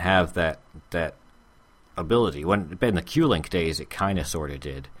just didn't have that ability. When in the Q-Link days, it kind of sort of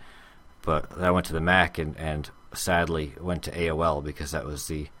did. But I went to the Mac and sadly went to AOL because that was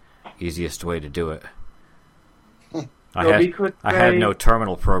the easiest way to do it. I had no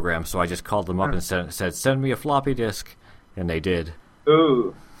terminal program, so I just called them up and said, "Send me a floppy disk," and they did.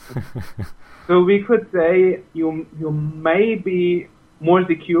 Ooh. So we could say you may be more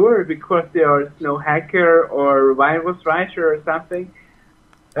secure because there is no hacker or virus writer or something.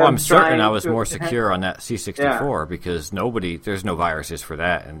 Well, I'm certain I was more secure on that C64 because there's no viruses for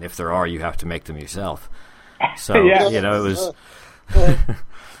that, and if there are, you have to make them yourself. So it was.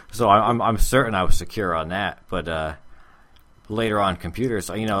 So I'm certain I was secure on that, but later on computers,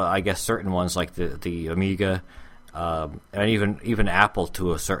 I guess certain ones like the Amiga, and even Apple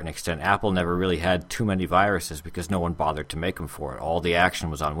to a certain extent. Apple never really had too many viruses because no one bothered to make them for it. All the action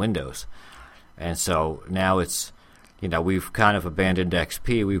was on Windows, and so now it's. We've kind of abandoned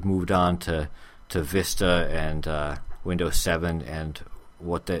XP. We've moved on to Vista and Windows 7 and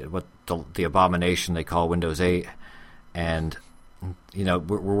what the abomination they call Windows 8, and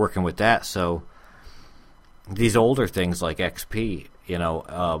we're working with that. So these older things like XP,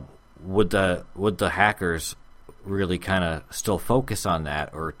 would the hackers really kind of still focus on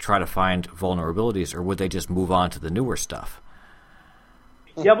that or try to find vulnerabilities, or would they just move on to the newer stuff?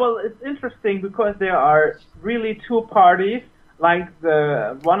 Yeah, well, it's interesting because there are really two parties. Like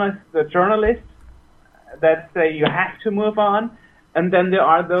one is the journalists that say you have to move on, and then there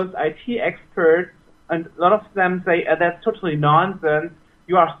are those IT experts, and a lot of them say that's totally nonsense.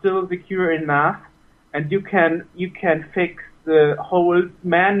 You are still secure enough, and you can fix the holes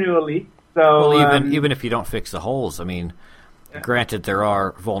manually. So well, even if you don't fix the holes, I mean, granted there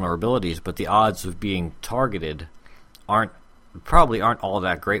are vulnerabilities, but the odds of being targeted probably aren't all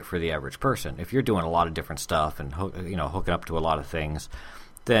that great for the average person. If you're doing a lot of different stuff and hooking up to a lot of things,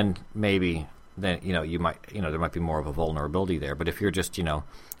 then maybe you might there might be more of a vulnerability there. But if you're just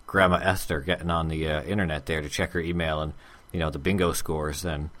Grandma Esther getting on the internet there to check her email and the bingo scores,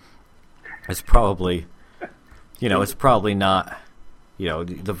 then it's probably it's probably not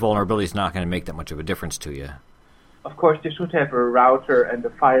the vulnerability is not going to make that much of a difference to you. Of course, you should have a router and a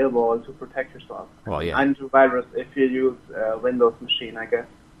firewall to protect yourself. Well, yeah. Antivirus if you use a Windows machine, I guess.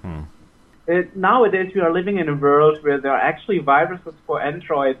 Nowadays, we are living in a world where there are actually viruses for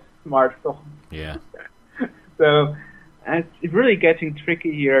Android smartphones. Yeah. So it's really getting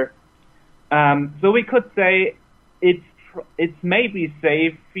tricky here. So we could say it's maybe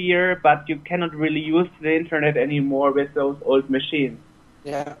safe here, but you cannot really use the internet anymore with those old machines.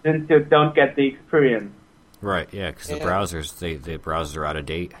 Yeah. Since you don't get the experience. Right, yeah, because the browsers, the browsers are out of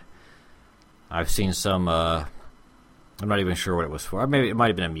date. I've seen some, I'm not even sure what it was for. Maybe it might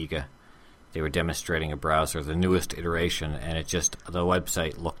have been Amiga. They were demonstrating a browser, the newest iteration, and the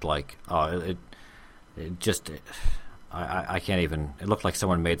website looked like, I can't even, it looked like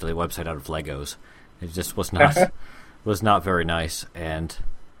someone made the website out of Legos. It just was not very nice, and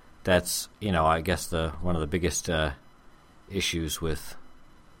that's, I guess one of the biggest issues with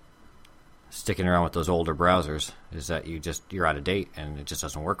sticking around with those older browsers is that you're out of date and it just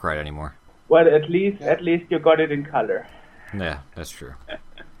doesn't work right anymore. Well, at least you got it in color. Yeah, that's true.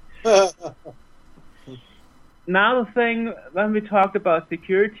 Now the thing when we talked about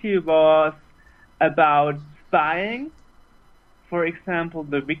security was about spying. For example,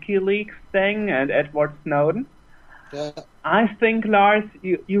 the WikiLeaks thing and Edward Snowden. Yeah. I think, Lars,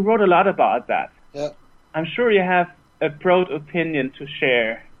 you wrote a lot about that. Yeah. I'm sure you have a broad opinion to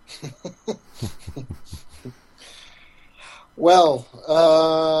share. Well,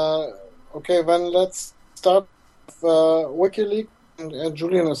 okay, then let's start with WikiLeaks and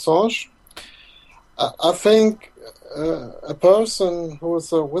Julian Assange. I think a person who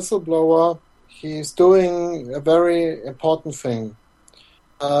is a whistleblower, he's doing a very important thing.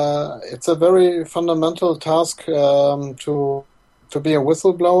 It's a very fundamental task to be a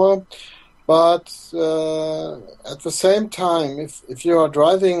whistleblower. But at the same time, if you are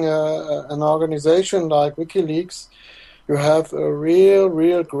driving an organization like WikiLeaks, you have a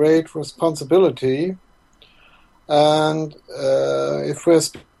real great responsibility. And if we're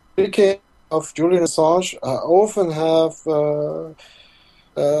speaking of Julian Assange, I often have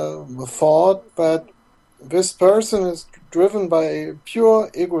the thought that this person is driven by pure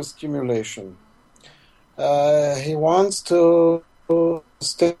ego stimulation. He wants to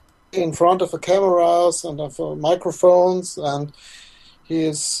stay in front of the cameras and of the microphones, and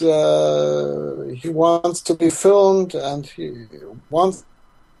he wants to be filmed, and he wants to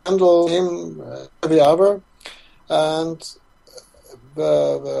handle him the other. And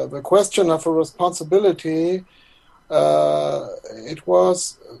the question of a responsibility, it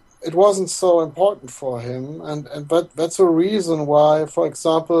wasn't so important for him, and that's a reason why, for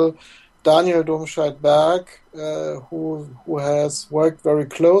example, Daniel Domscheit-Berg, who has worked very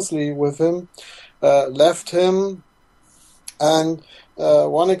closely with him, left him. And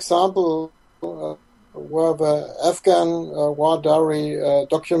one example were the Afghan war diary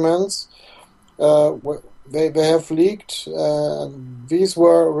documents. They have leaked. These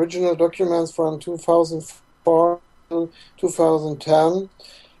were original documents from 2004 to 2010.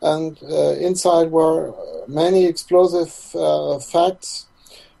 And inside were many explosive facts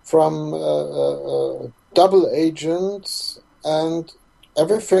from double agents, and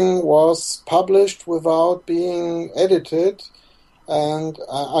everything was published without being edited. And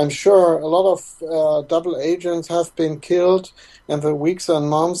I'm sure a lot of double agents have been killed in the weeks and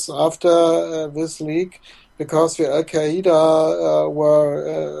months after this leak, because the Al-Qaeda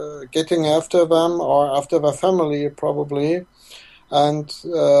were getting after them, or after their family probably. And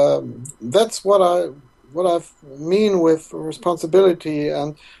that's what I mean with responsibility.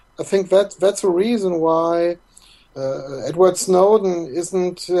 And I think that's a reason why Edward Snowden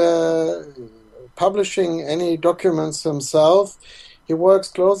isn't publishing any documents himself. he works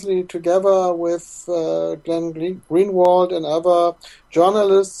closely together with Glenn Greenwald and other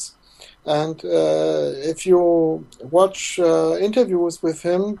journalists. And if you watch interviews with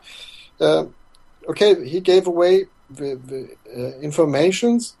him, okay, he gave away the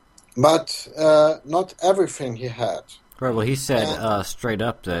informations, but not everything he had. Right. Well, he said straight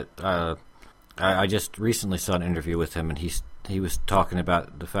up that I just recently saw an interview with him, and he was talking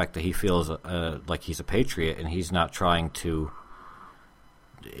about the fact that he feels like he's a patriot, and he's not trying to.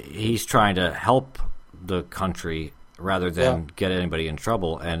 He's trying to help the country rather than get anybody in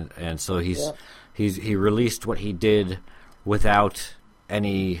trouble, and so he released what he did without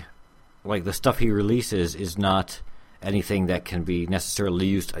any, like, the stuff he releases is not anything that can be necessarily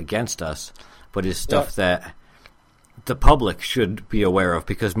used against us, but is stuff that the public should be aware of,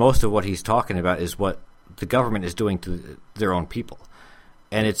 because most of what he's talking about is what the government is doing to their own people.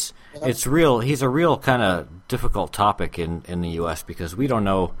 And it's real. He's a real kind of difficult topic in the U.S. because we don't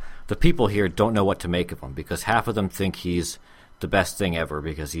know, the people here don't know what to make of him, because half of them think he's the best thing ever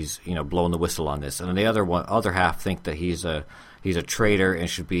because he's blown the whistle on this, and the other half think that he's a traitor and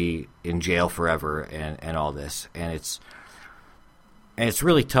should be in jail forever and all this. And it's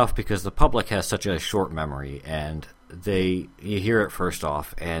really tough because the public has such a short memory, and you hear it first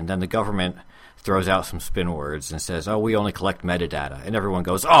off, and then the government throws out some spin words and says, oh, we only collect metadata. And everyone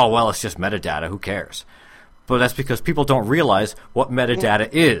goes, oh, well, it's just metadata. Who cares? But that's because people don't realize what metadata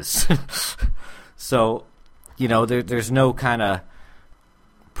is. So, there's no kind of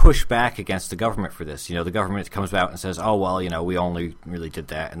pushback against the government for this. The government comes out and says, oh, well, we only really did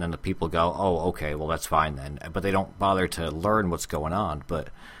that. And then the people go, oh, okay, well, that's fine then. But they don't bother to learn what's going on.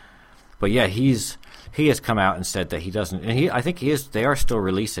 But yeah, he has come out and said that he doesn't, and I think they are still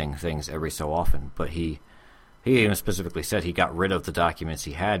releasing things every so often, but he even specifically said he got rid of the documents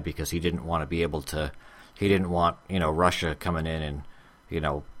he had because he didn't want Russia coming in and,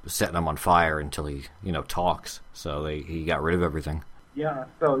 setting them on fire until he, talks. So he got rid of everything. Yeah,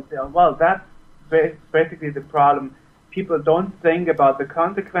 so, well, that's basically the problem. People don't think about the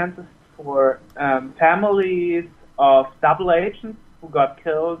consequences for families of double agents who got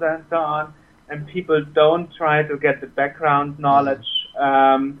killed and so on, and people don't try to get the background knowledge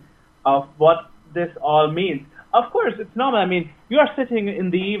of what this all means. Of course, it's normal. I mean, you are sitting in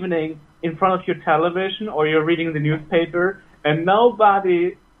the evening in front of your television or you're reading the newspaper, and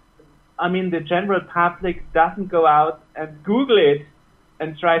nobody, the general public doesn't go out and Google it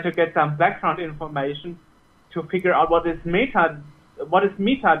and try to get some background information to figure out what is metadata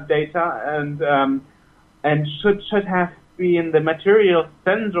and should have been the material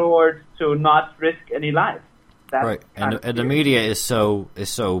censored to not risk any life. That's right, and the media is so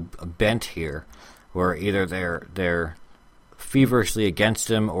bent here, where either they're feverishly against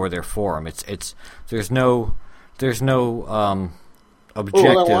him or they're for him. There's no objective.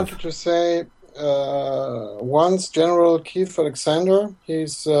 Well, I wanted to say, once General Keith Alexander,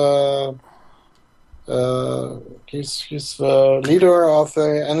 he's the leader of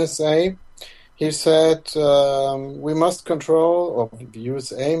the NSA. He said we must control, or the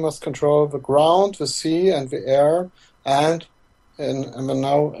USA must control the ground, the sea, and the air, and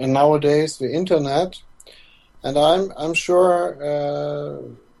nowadays the internet. And I'm sure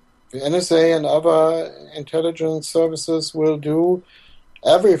the NSA and other intelligence services will do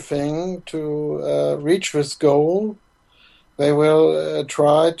everything to reach this goal. They will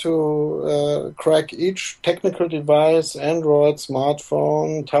try to crack each technical device, Android,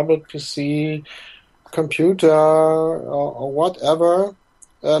 smartphone, tablet PC, computer, or whatever,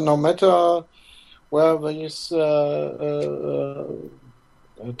 no matter where these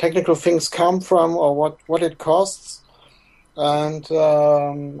technical things come from or what it costs. And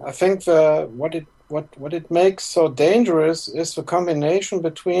I think what it makes so dangerous is the combination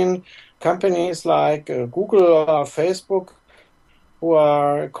between companies like Google or Facebook, who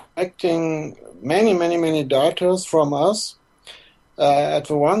are collecting many data from us at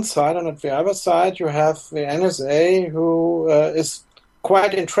the one side, and at the other side you have the NSA, who is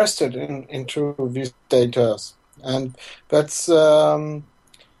quite interested into these data, and that's a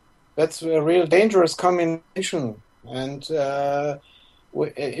real dangerous combination. And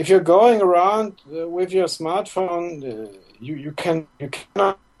if you're going around with your smartphone, you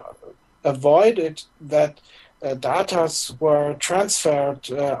cannot avoid it that data were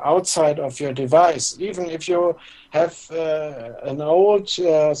transferred outside of your device. Even if you have an old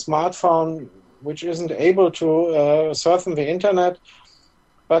smartphone which isn't able to surf on the internet,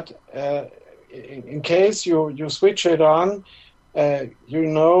 but in case you switch it on, for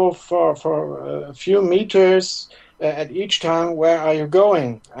a few meters at each time where are you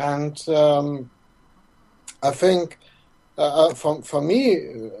going. And I think for me,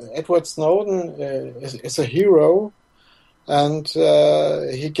 Edward Snowden is a hero, and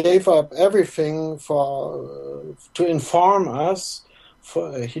he gave up everything to inform us.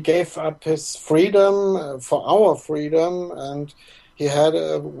 He gave up his freedom for our freedom, and he had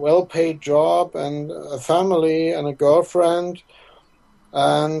a well-paid job and a family and a girlfriend.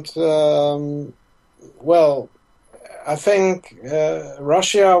 And I think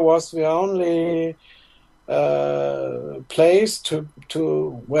Russia was the only place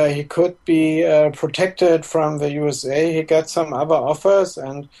to where he could be protected from the USA. He got some other offers,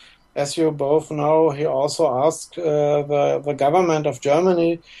 and as you both know, he also asked the government of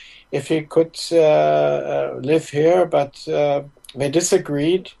Germany if he could live here, but they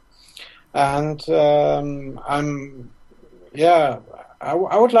disagreed. And I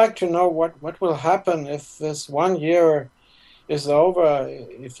would like to know what will happen if this 1 year is over,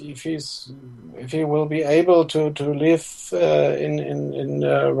 if he will be able to live in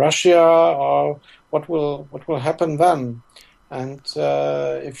Russia, or what will happen then. And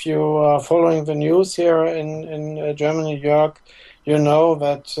if you are following the news here in Germany, Jörg, you know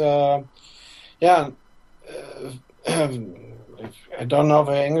that I don't know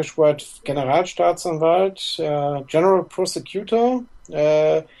the English word, Generalstaatsanwalt, General Prosecutor.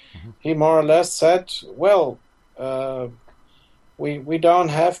 He more or less said, well, we don't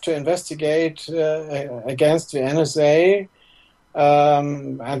have to investigate against the NSA,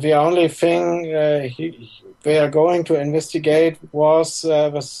 and the only thing they are going to investigate was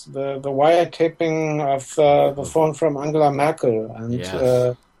the wiretapping of the phone from Angela Merkel, and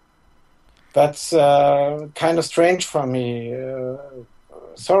yes. That's kind of strange for me.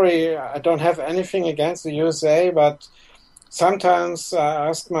 Sorry, I don't have anything against the USA, but sometimes I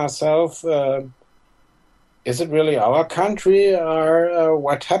ask myself, is it really our country, or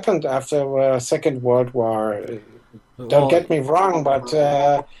what happened after the Second World War? Don't get me wrong, but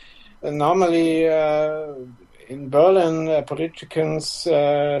normally in Berlin, politicians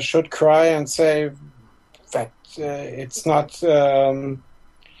should cry and say that it's not...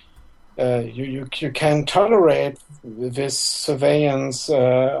 you can tolerate this surveillance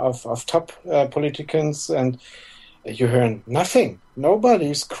of top politicians, and you hear nothing.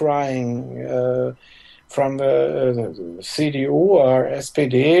 Nobody's crying from the CDU or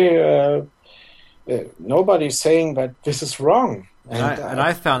SPD. Nobody's saying that this is wrong. And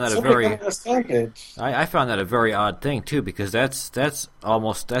I found that I found that a very odd thing too, because that's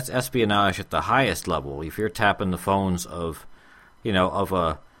espionage at the highest level. If you're tapping the phones of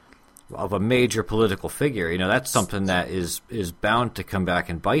a major political figure, that's something that is bound to come back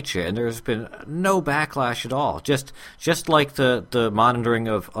and bite you. And there's been no backlash at all. Just like the monitoring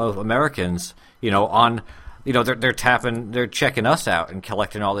of Americans, they're checking us out and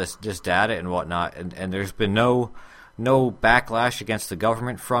collecting all this data and whatnot. And there's been no backlash against the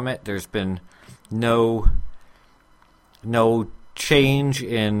government from it. There's been no change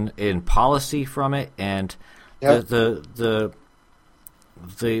in policy from it. And the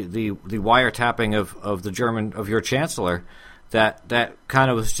wiretapping of your chancellor, that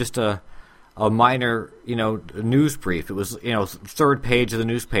kind of was just a minor news brief. It was third page of the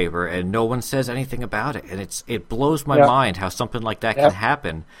newspaper, and no one says anything about it. And it blows my mind how something like that can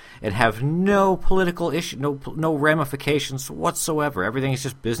happen and have no political issue, no ramifications whatsoever. Everything is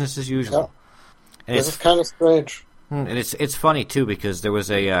just business as usual. And this is kind of strange. And it's funny too, because there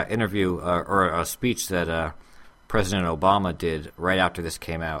was a interview or a speech that President Obama did right after this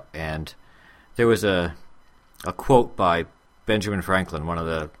came out, and there was a quote by Benjamin Franklin, one of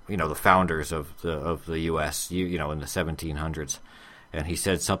the the founders of the U.S. in the 1700s, and he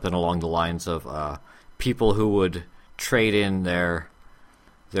said something along the lines of people who would trade in their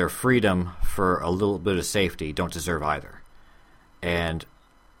freedom for a little bit of safety don't deserve either. And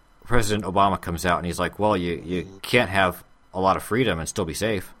President Obama comes out and he's like, well, you can't have a lot of freedom and still be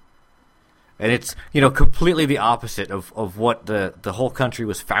safe. And it's completely the opposite of what the whole country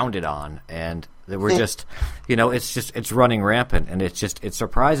was founded on, and that we're just it's running rampant, and it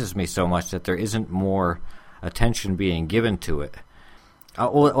surprises me so much that there isn't more attention being given to it.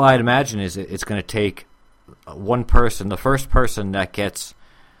 What I'd imagine is it's going to take one person, the first person that gets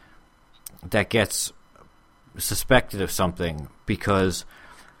suspected of something because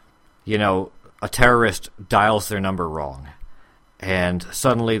a terrorist dials their number wrong. And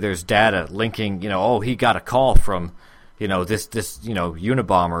suddenly there's data linking, he got a call from, this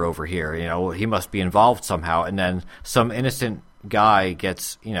Unabomber over here. He must be involved somehow. And then some innocent guy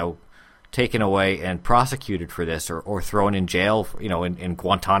gets, taken away and prosecuted for this or thrown in jail, in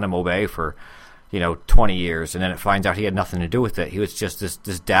Guantanamo Bay for, 20 years. And then it finds out he had nothing to do with it. He was just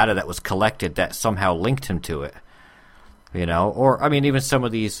this data that was collected that somehow linked him to it. Or I mean, even some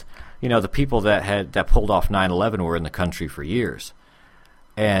of these, the people that pulled off 9/11 were in the country for years,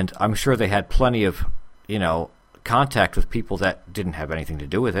 and I'm sure they had plenty of, contact with people that didn't have anything to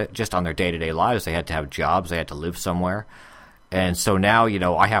do with it. Just on their day-to-day lives, they had to have jobs, they had to live somewhere. And so now,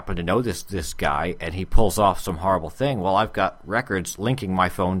 I happen to know this guy, and he pulls off some horrible thing. Well, I've got records linking my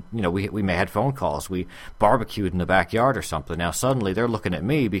phone. We may have had phone calls. We barbecued in the backyard or something. Now suddenly they're looking at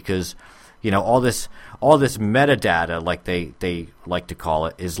me because, all this metadata, like they like to call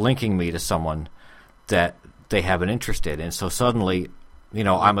it, is linking me to someone that they have an interest in. And so suddenly,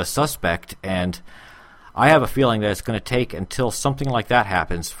 I'm a suspect, and I have a feeling that it's going to take until something like that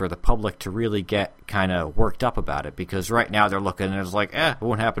happens for the public to really get kind of worked up about it. Because right now they're looking and it's like, it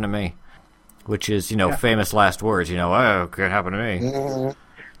won't happen to me. Which is, famous last words, it can't happen to me.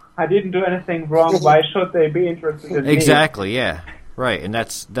 I didn't do anything wrong. Why should they be interested in me? Exactly, yeah. Right, and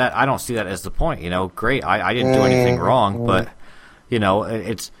that's that. I don't see that as the point, Great, I didn't do anything wrong, but,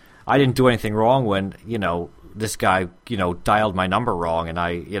 I didn't do anything wrong when, this guy, dialed my number wrong, and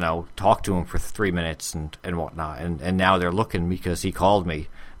I, talked to him for 3 minutes and whatnot, and now they're looking because he called me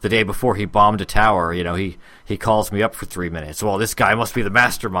the day before he bombed a tower. He calls me up for 3 minutes. Well, this guy must be the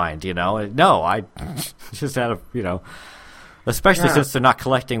mastermind. No, I just had especially since they're not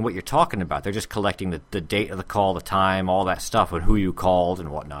collecting what you're talking about. They're just collecting the date of the call, the time, all that stuff, and who you called and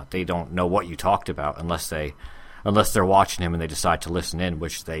whatnot. They don't know what you talked about unless they're watching him and they decide to listen in,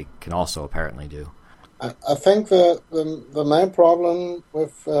 which they can also apparently do. I think the main problem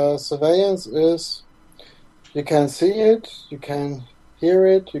with surveillance is you can see it, you can hear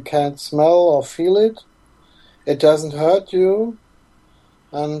it, you can't smell or feel it. It doesn't hurt you.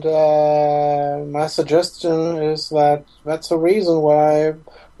 And my suggestion is that that's the reason why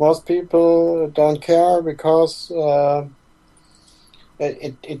most people don't care, because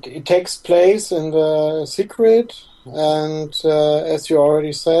it takes place in the secret. And as you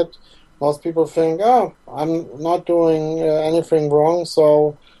already said, most people think, I'm not doing anything wrong,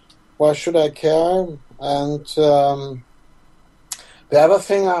 so why should I care? And the other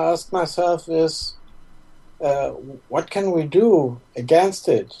thing I ask myself is, what can we do against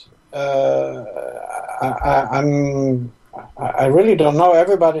it? I really don't know.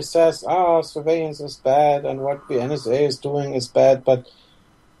 Everybody says, surveillance is bad and what the NSA is doing is bad, but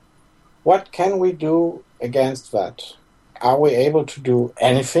what can we do against that? Are we able to do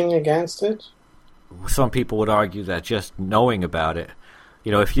anything against it? Some people would argue that just knowing about it,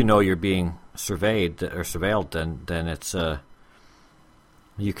 if you know you're being surveilled, then it's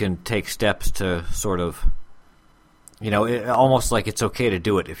you can take steps to sort of, almost like it's okay to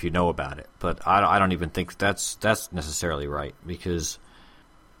do it if you know about it. But I don't even think that's necessarily right, because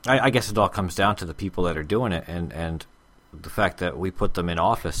I guess it all comes down to the people that are doing it and the fact that we put them in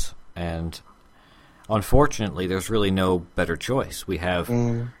office. And unfortunately, there's really no better choice. We have,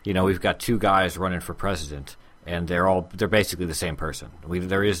 we've got two guys running for president, and they're basically the same person.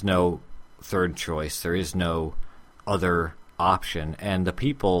 There is no third choice. There is no other option, and the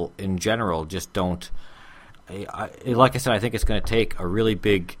people in general just don't. Like I said, I think it's going to take a really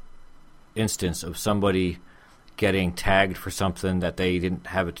big instance of somebody getting tagged for something that they didn't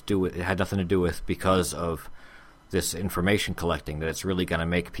have it to do with. It had nothing to do with because of this information collecting, that it's really going to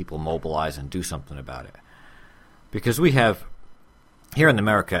make people mobilize and do something about it. Because we have, here in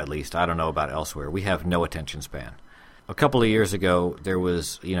America at least, I don't know about elsewhere, we have no attention span. A couple of years ago, there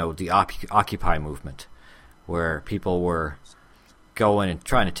was, the Occupy movement, where people were going and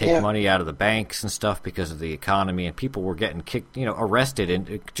trying to take money out of the banks and stuff because of the economy, and people were getting kicked, arrested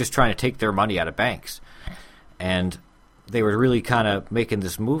and just trying to take their money out of banks. And they were really kind of making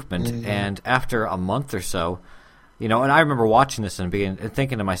this movement, and after a month or so, and I remember watching this and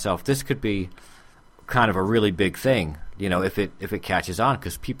thinking to myself, this could be kind of a really big thing, if it catches on,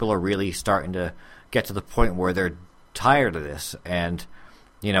 because people are really starting to get to the point where they're tired of this, and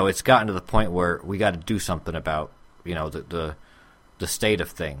it's gotten to the point where we got to do something about the state of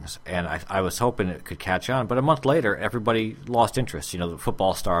things. And I was hoping it could catch on, but a month later, everybody lost interest. The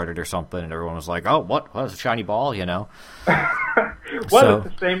football started or something, and everyone was like, "Oh, what? It's a shiny ball," Well, it's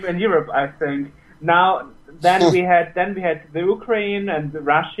the same in Europe, I think. Now. Then we had the Ukraine and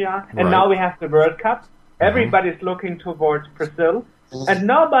Russia, and now we have the World Cup. Everybody's looking towards Brazil, and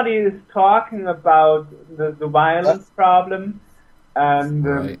nobody is talking about the violence problem.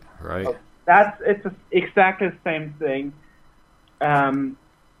 And it's exactly the same thing.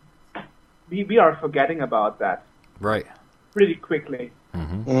 We are forgetting about that pretty quickly.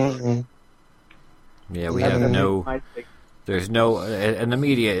 Yeah, we have no. There's no, and the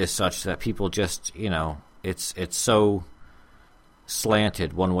media is such that people just it's so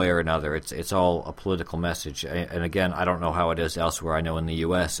slanted one way or another. It's all a political message. And again, I don't know how it is elsewhere. I know in the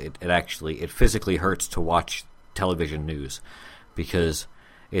U.S. it physically hurts to watch television news because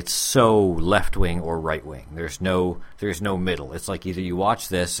it's so left wing or right wing. There's no middle. It's like either you watch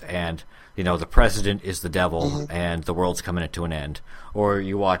this and the president is the devil and the world's coming to an end, or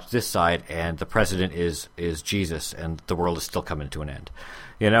you watch this side and the president is Jesus and the world is still coming to an end.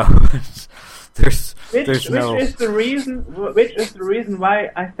 Which is the reason why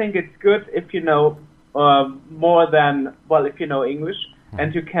I think it's good if you know more than if you know English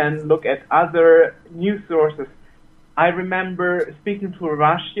and you can look at other news sources. I remember speaking to a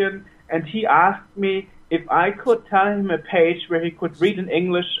Russian and he asked me if I could tell him a page where he could read in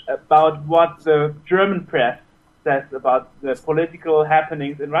English about what the German press says about the political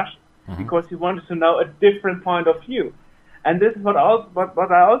happenings in Russia, because he wanted to know a different point of view. And this is what I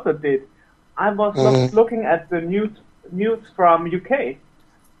also did. I was looking at the news from UK,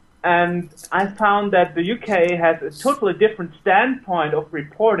 and I found that the UK has a totally different standpoint of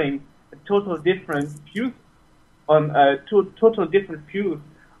reporting, a totally different views on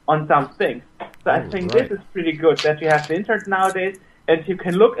some things. So I think this is pretty good that you have the internet nowadays, and you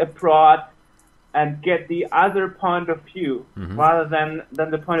can look abroad and get the other point of view rather than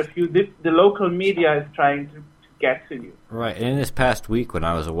the point of view the local media is trying to get to you. Right. And in this past week when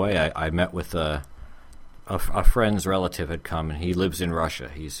I was away, I met with a friend's relative had come, and he lives in Russia.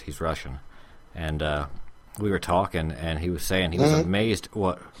 He's Russian. And we were talking, and he was saying he was amazed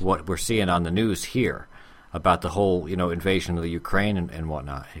what we're seeing on the news here about the whole, invasion of the Ukraine and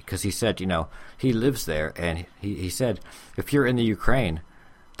whatnot. Because he said, he lives there, and he said, if you're in the Ukraine,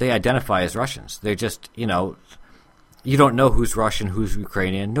 they identify as Russians. They're just, you don't know who's Russian, who's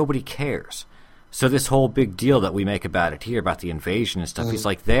Ukrainian. Nobody cares. So this whole big deal that we make about it here, about the invasion and stuff, he's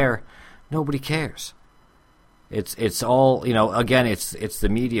like, there, nobody cares. It's all, again, it's the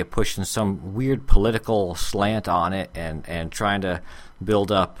media pushing some weird political slant on it and trying to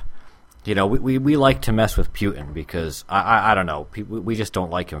build up. We like to mess with Putin because, I don't know, we just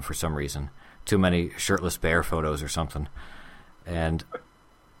don't like him for some reason. Too many shirtless bear photos or something. And,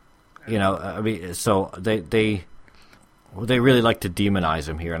 so they really like to demonize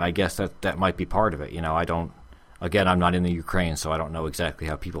him here, and I guess that might be part of it. I'm not in the Ukraine, so I don't know exactly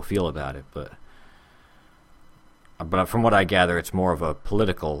how people feel about it, but from what I gather, it's more of a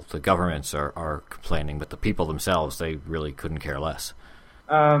political, the governments are complaining, but the people themselves, they really couldn't care less.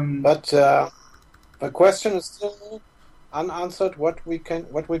 But the question is still unanswered. What we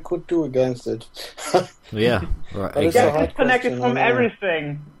could do against it? Yeah, right. Get disconnected from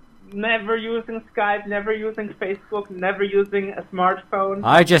everything. Never using Skype, never using Facebook, never using a smartphone.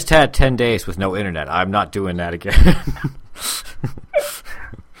 I just had 10 days with no internet. I'm not doing that again.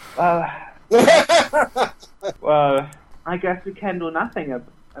 Well, I guess we can do nothing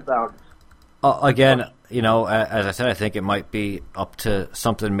about it. Again, as I said, I think it might be up to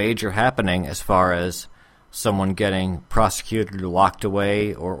something major happening as far as someone getting prosecuted or locked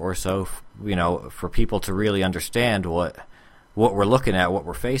away or so, for people to really understand what we're looking at, what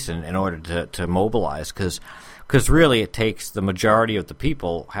we're facing in order to mobilize. Because really it takes the majority of the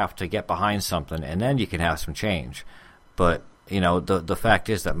people have to get behind something, and then you can have some change. But, the fact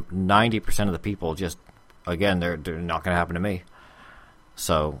is that 90% of the people just, again, they're not going to happen to me.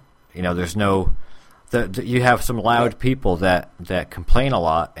 So... there's no... you have some loud people that complain a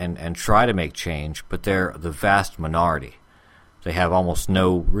lot and try to make change, but they're the vast minority. They have almost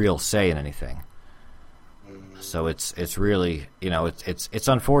no real say in anything. So it's really, it's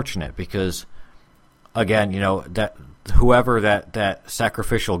unfortunate because, again, that whoever that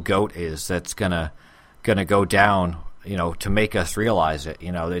sacrificial goat is that's gonna go down, to make us realize it,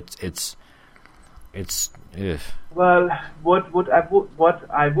 it's ugh. Well, what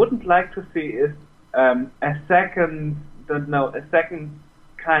I wouldn't like to see is a second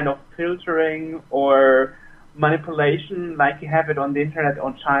kind of filtering or manipulation like you have it on the internet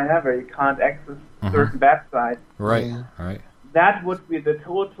on China, where you can't access certain websites. Right, right. That would be the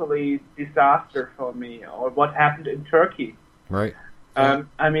totally disaster for me. Or what happened in Turkey. Right. I'm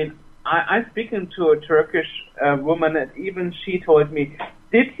speaking to a Turkish woman, and even she told me,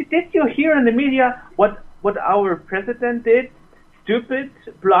 Did you hear in the media what our president did? Stupid,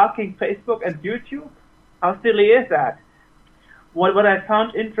 blocking Facebook and YouTube? How silly is that? What I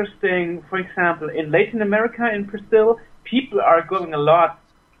found interesting, for example, in Latin America, in Brazil, people are going a lot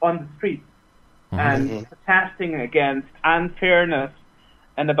on the streets and protesting against unfairness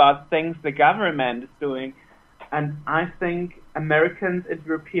and about things the government is doing. And I think Americans and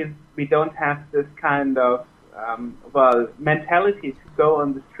Europeans, we don't have this kind of mentality to go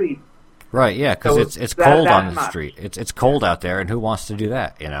on the street. Right, yeah, because So it's cold that on the much. street. It's cold out there, and who wants to do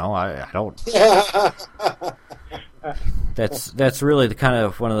that? I don't. That's really the kind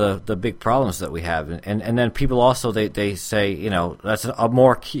of one of the big problems that we have, and then people also they say that's a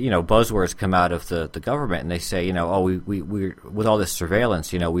more buzzwords come out of the government, and they say we with all this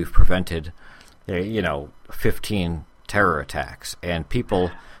surveillance we've prevented 15 terror attacks, and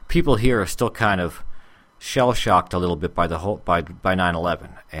people here are still kind of shell shocked a little bit by 9/11,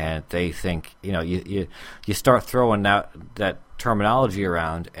 and they think you start throwing that terminology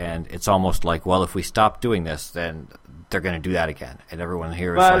around, and it's almost like, well, if we stop doing this, then they're going to do that again, and everyone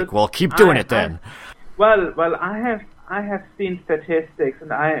here is like, well, keep doing it then. I have seen statistics,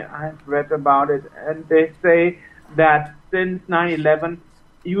 and I've read about it, and they say that since 9/11,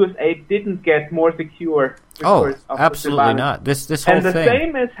 USA didn't get more secure. Oh, absolutely not. This whole and the thing.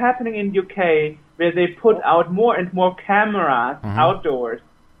 same is happening in UK, where they put out more and more cameras outdoors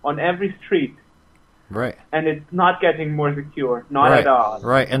on every street. Right. And it's not getting more secure, not at all.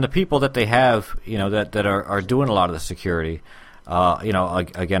 Right, and the people that they have, that are doing a lot of the security,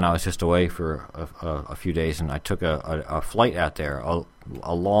 again, I was just away for a few days, and I took a flight out there,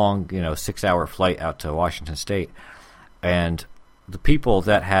 a long, 6-hour flight out to Washington State, and the people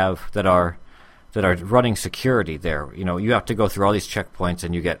that are running security there, you have to go through all these checkpoints,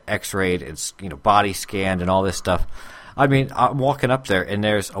 and you get X-rayed, it's body scanned, and all this stuff. I mean, I'm walking up there, and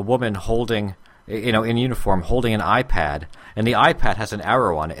there's a woman holding, in uniform, holding an iPad, and the iPad has an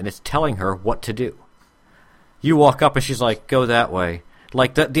arrow on it, and it's telling her what to do. You walk up, and she's like, go that way.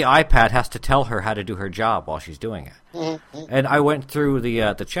 Like, the iPad has to tell her how to do her job while she's doing it. And I went through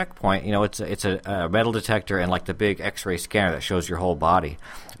the checkpoint. It's a metal detector and, like, the big X-ray scanner that shows your whole body.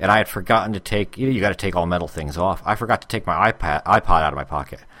 And I had forgotten to take, you got to take all metal things off. I forgot to take my iPod out of my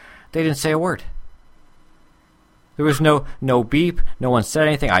pocket. They didn't say a word. There was no beep. No one said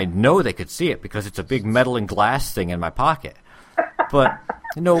anything. I know they could see it because it's a big metal and glass thing in my pocket. But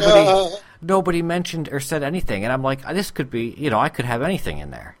nobody mentioned or said anything. And I'm like, this could be, I could have anything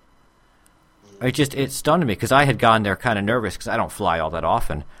in there. It stunned me because I had gone there kind of nervous because I don't fly all that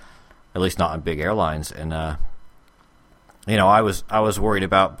often, at least not on big airlines. And, I was worried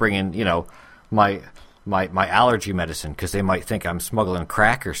about bringing, my allergy medicine because they might think I'm smuggling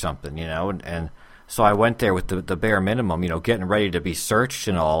crack or something, and so I went there with the bare minimum, getting ready to be searched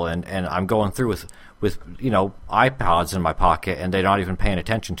and all, and I'm going through with iPods in my pocket, and they're not even paying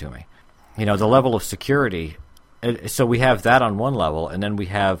attention to me. The level of security. So we have that on one level, and then we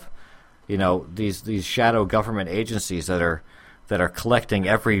have, these shadow government agencies that are collecting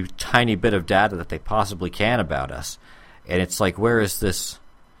every tiny bit of data that they possibly can about us, and it's like, where is this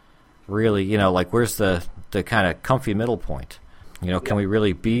really? Where's the kind of comfy middle point? Can we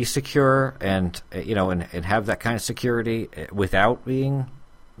really be secure and have that kind of security without being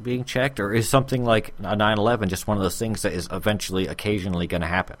checked? Or is something like a 9/11 just one of those things that is eventually, occasionally going to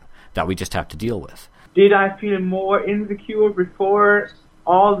happen that we just have to deal with? Did I feel more insecure before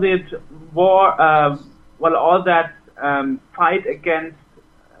all this war, all that fight against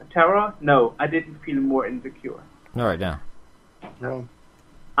terror? No, I didn't feel more insecure. All right, now. No.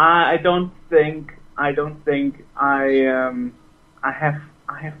 I don't think I have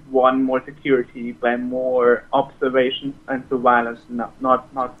won more security by more observation and surveillance. Not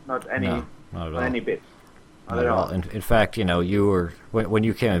any, No, not at all. any bit. Not at all. In fact, you were when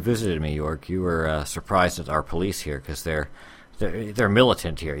you came and visited me, York, you were surprised at our police here because they're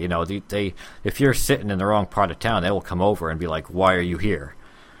militant here. They if you're sitting in the wrong part of town, they will come over and be like, "Why are you here?"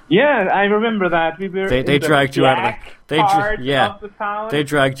 Yeah, I remember that. They dragged you out of the of the town. They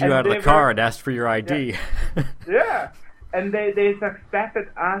dragged you out of the car and asked for your ID. Yeah, and they suspected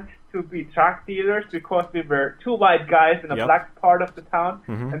us to be drug dealers because we were two white guys in a black part of the town,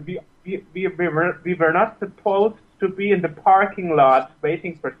 and we were not supposed to be in the parking lot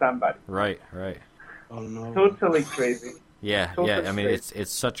waiting for somebody. Right. Oh no. Totally crazy. Yeah. I mean,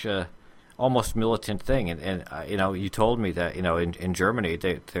 it's such a almost militant thing, and you told me that in Germany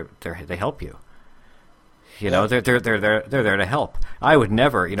they help you. They're there to help. I would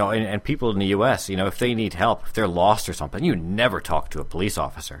never, and people in the U.S., if they need help, if they're lost or something, you never talk to a police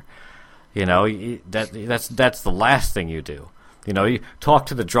officer. That's the last thing you do. You talk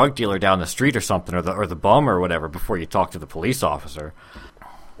to the drug dealer down the street or something, or the bum or whatever, before you talk to the police officer.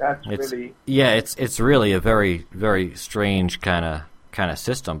 It's really a very, very strange kind of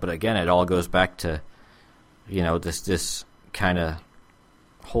system. But again, it all goes back to this kind of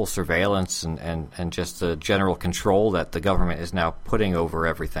whole surveillance and just the general control that the government is now putting over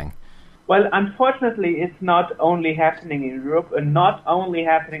everything. Well, unfortunately, it's not only happening in Europe and not only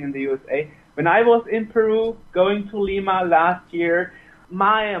happening in the USA. When I was in Peru, going to Lima last year,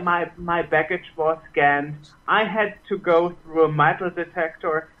 my baggage was scanned. I had to go through a metal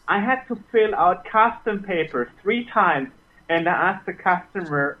detector. I had to fill out custom papers 3 times, and I asked the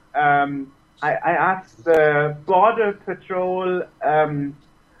customer. I asked the border patrol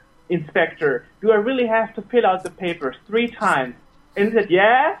inspector, "Do I really have to fill out the papers 3 times?" And he said,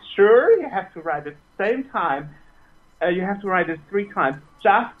 "Yeah, sure. You have to write it at the same time. You have to write it 3 times,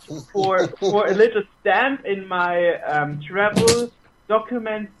 just for a little stamp in my travel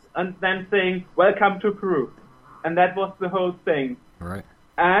documents, and then saying welcome to Peru." And that was the whole thing. Right.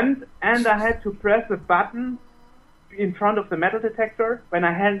 And I had to press a button in front of the metal detector when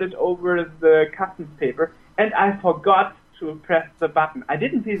I handed over the customs paper, and I forgot to press the button. I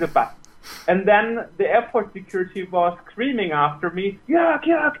didn't see the button. And then the airport security was screaming after me,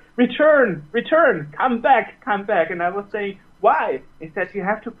 Jörg, return, come back. And I was saying, why? He said, you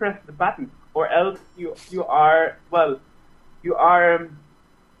have to press the button, or else you are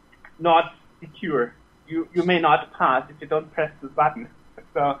not secure. You may not pass if you don't press the button.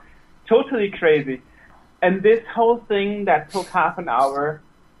 So, totally crazy. And this whole thing that took half an hour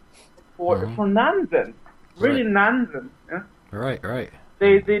for nonsense. Really nonsense. Yeah? Right.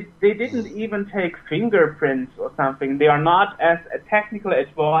 They didn't even take fingerprints or something. They are not as technically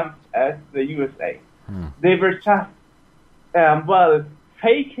advanced as the USA. They were just,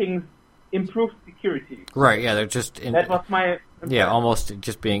 faking improved security. Right, yeah, they're just... that was my... Yeah, almost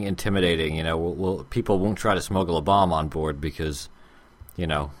just being intimidating, you know. People won't try to smuggle a bomb on board because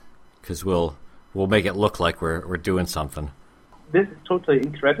we'll make it look like we're doing something. This is totally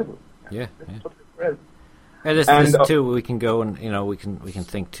incredible. Yeah. Totally incredible. And this too, we can go and we can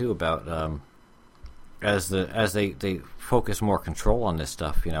think too about as they focus more control on this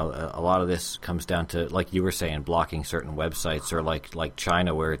stuff. A lot of this comes down to, like you were saying, blocking certain websites, or like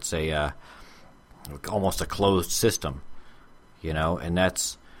China, where it's almost a closed system. And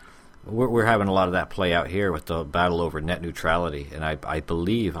that's we're having a lot of that play out here with the battle over net neutrality. And I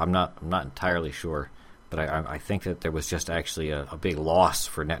believe, I'm not entirely sure, but I think that there was just actually a big loss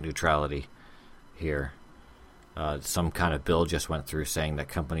for net neutrality here. Some kind of bill just went through saying that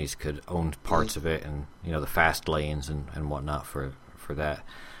companies could own parts of it, and the fast lanes and whatnot for that.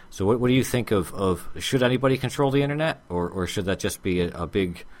 So what do you think of should anybody control the internet, or should that just be a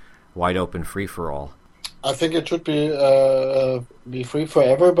big, wide open free for all? I think it should be free for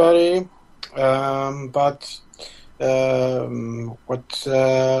everybody, but what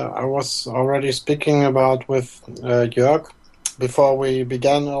I was already speaking about with Jörg before we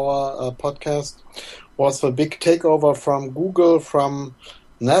began our podcast was the big takeover from Google from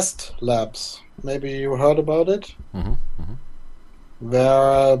Nest Labs. Maybe you heard about it?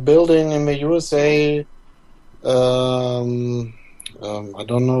 They're building in the USA, I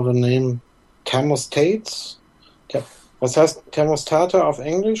don't know the name, thermostats? Was heißt Thermostate auf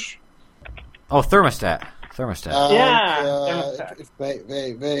English? Oh, thermostat. Thermostat.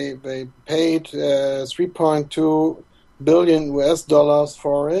 They paid 3.2 billion US dollars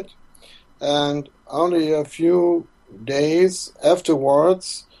for it, and only a few days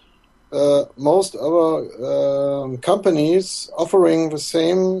afterwards, most other companies offering the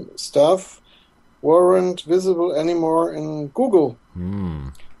same stuff weren't visible anymore in Google.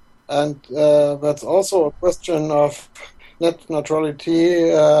 And that's also a question of net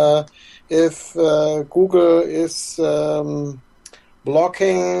neutrality. If Google is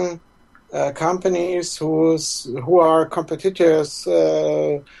blocking companies who are competitors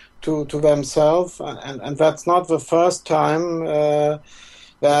to themselves, and that's not the first time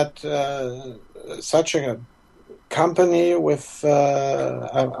that such a company with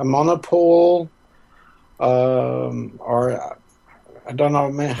a monopoly, or I don't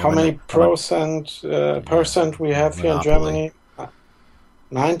know how many percent we have here in Germany.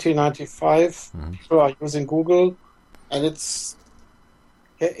 95 people are using Google, and it's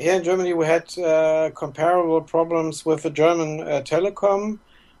here in Germany we had comparable problems with the German Telekom.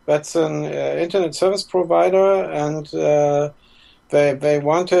 That's an internet service provider, and they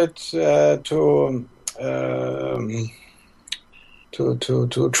wanted to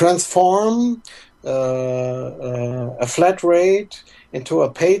transform a flat rate into a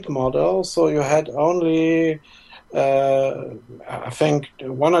paid model. So you had only I think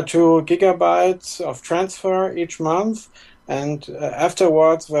 1 or 2 gigabytes of transfer each month, and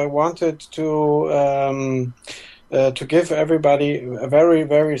afterwards they wanted to give everybody a very,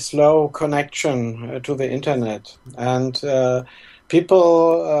 very slow connection to the internet. And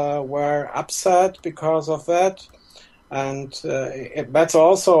people were upset because of that. And that's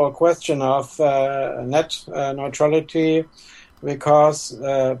also a question of net neutrality, because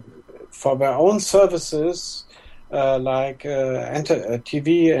for their own services, like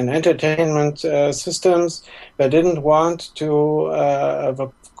TV and entertainment systems. They didn't want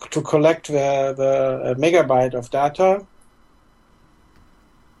to collect the megabyte of data.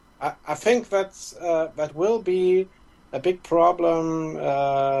 I think that will be a big problem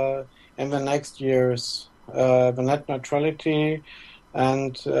in the next years. The net neutrality,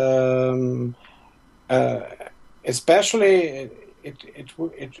 and especially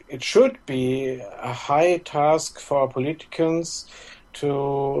it should be a high task for politicians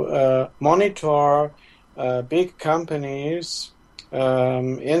to monitor big companies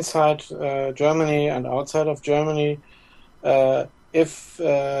inside Germany and outside of Germany if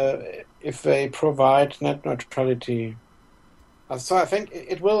they provide net neutrality. So I think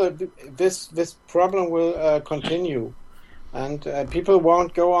it will. This problem will continue, and people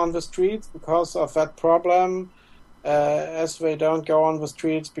won't go on the streets because of that problem, as they don't go on the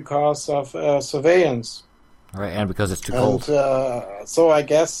streets because of surveillance. Right, and because it's too cold. So I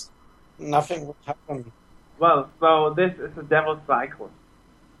guess nothing will happen. Well, so this is a devil's cycle.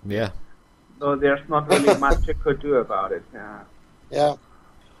 Yeah. So there's not really much you could do about it. Yeah. Yeah.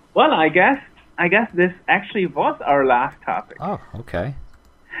 Well, I guess this actually was our last topic. Oh, okay.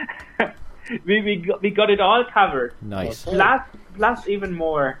 we got it all covered. Nice. Okay. Plus even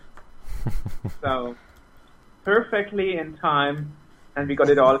more. So perfectly in time, and we got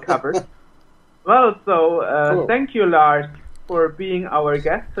it all covered. Well, so Cool. Thank you, Lars, for being our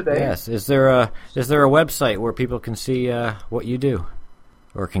guest today. Yes. Is there a website where people can see what you do,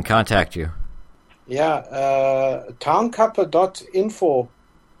 or can contact you? Yeah, Tarnkappe.info.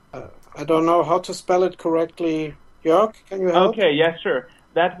 I don't know how to spell it correctly. Jörg, can you help? Okay, yeah, sure.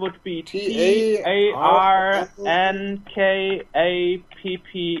 That would be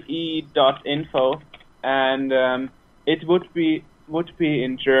TARNKAPPE.info, and it would be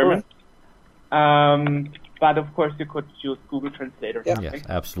in German. But of course, you could use Google Translator. Yeah. Yes,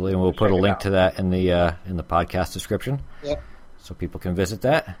 absolutely. And we'll put a Check it link out. to that in the podcast description, Yeah. so people can visit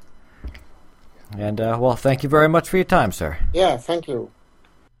that. And well, thank you very much for your time, sir. Yeah, thank you.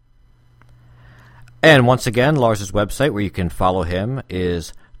 And once again, Lars's website where you can follow him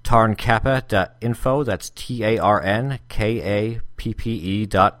is tarnkappe.info. That's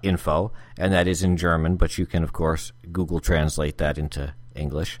TARNKAPPE.info. And that is in German, but you can, of course, Google translate that into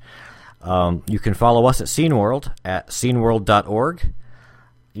English. You can follow us at SceneWorld at sceneworld.org.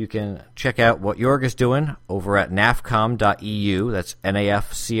 You can check out what Jörg is doing over at nafcom.eu. That's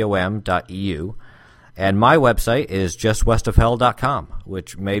nafcom.eu. And my website is justwestofhell.com,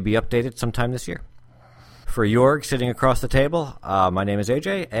 which may be updated sometime this year. For Jörg sitting across the table, my name is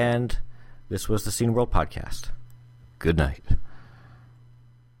AJ, and this was the Scene World Podcast. Good night.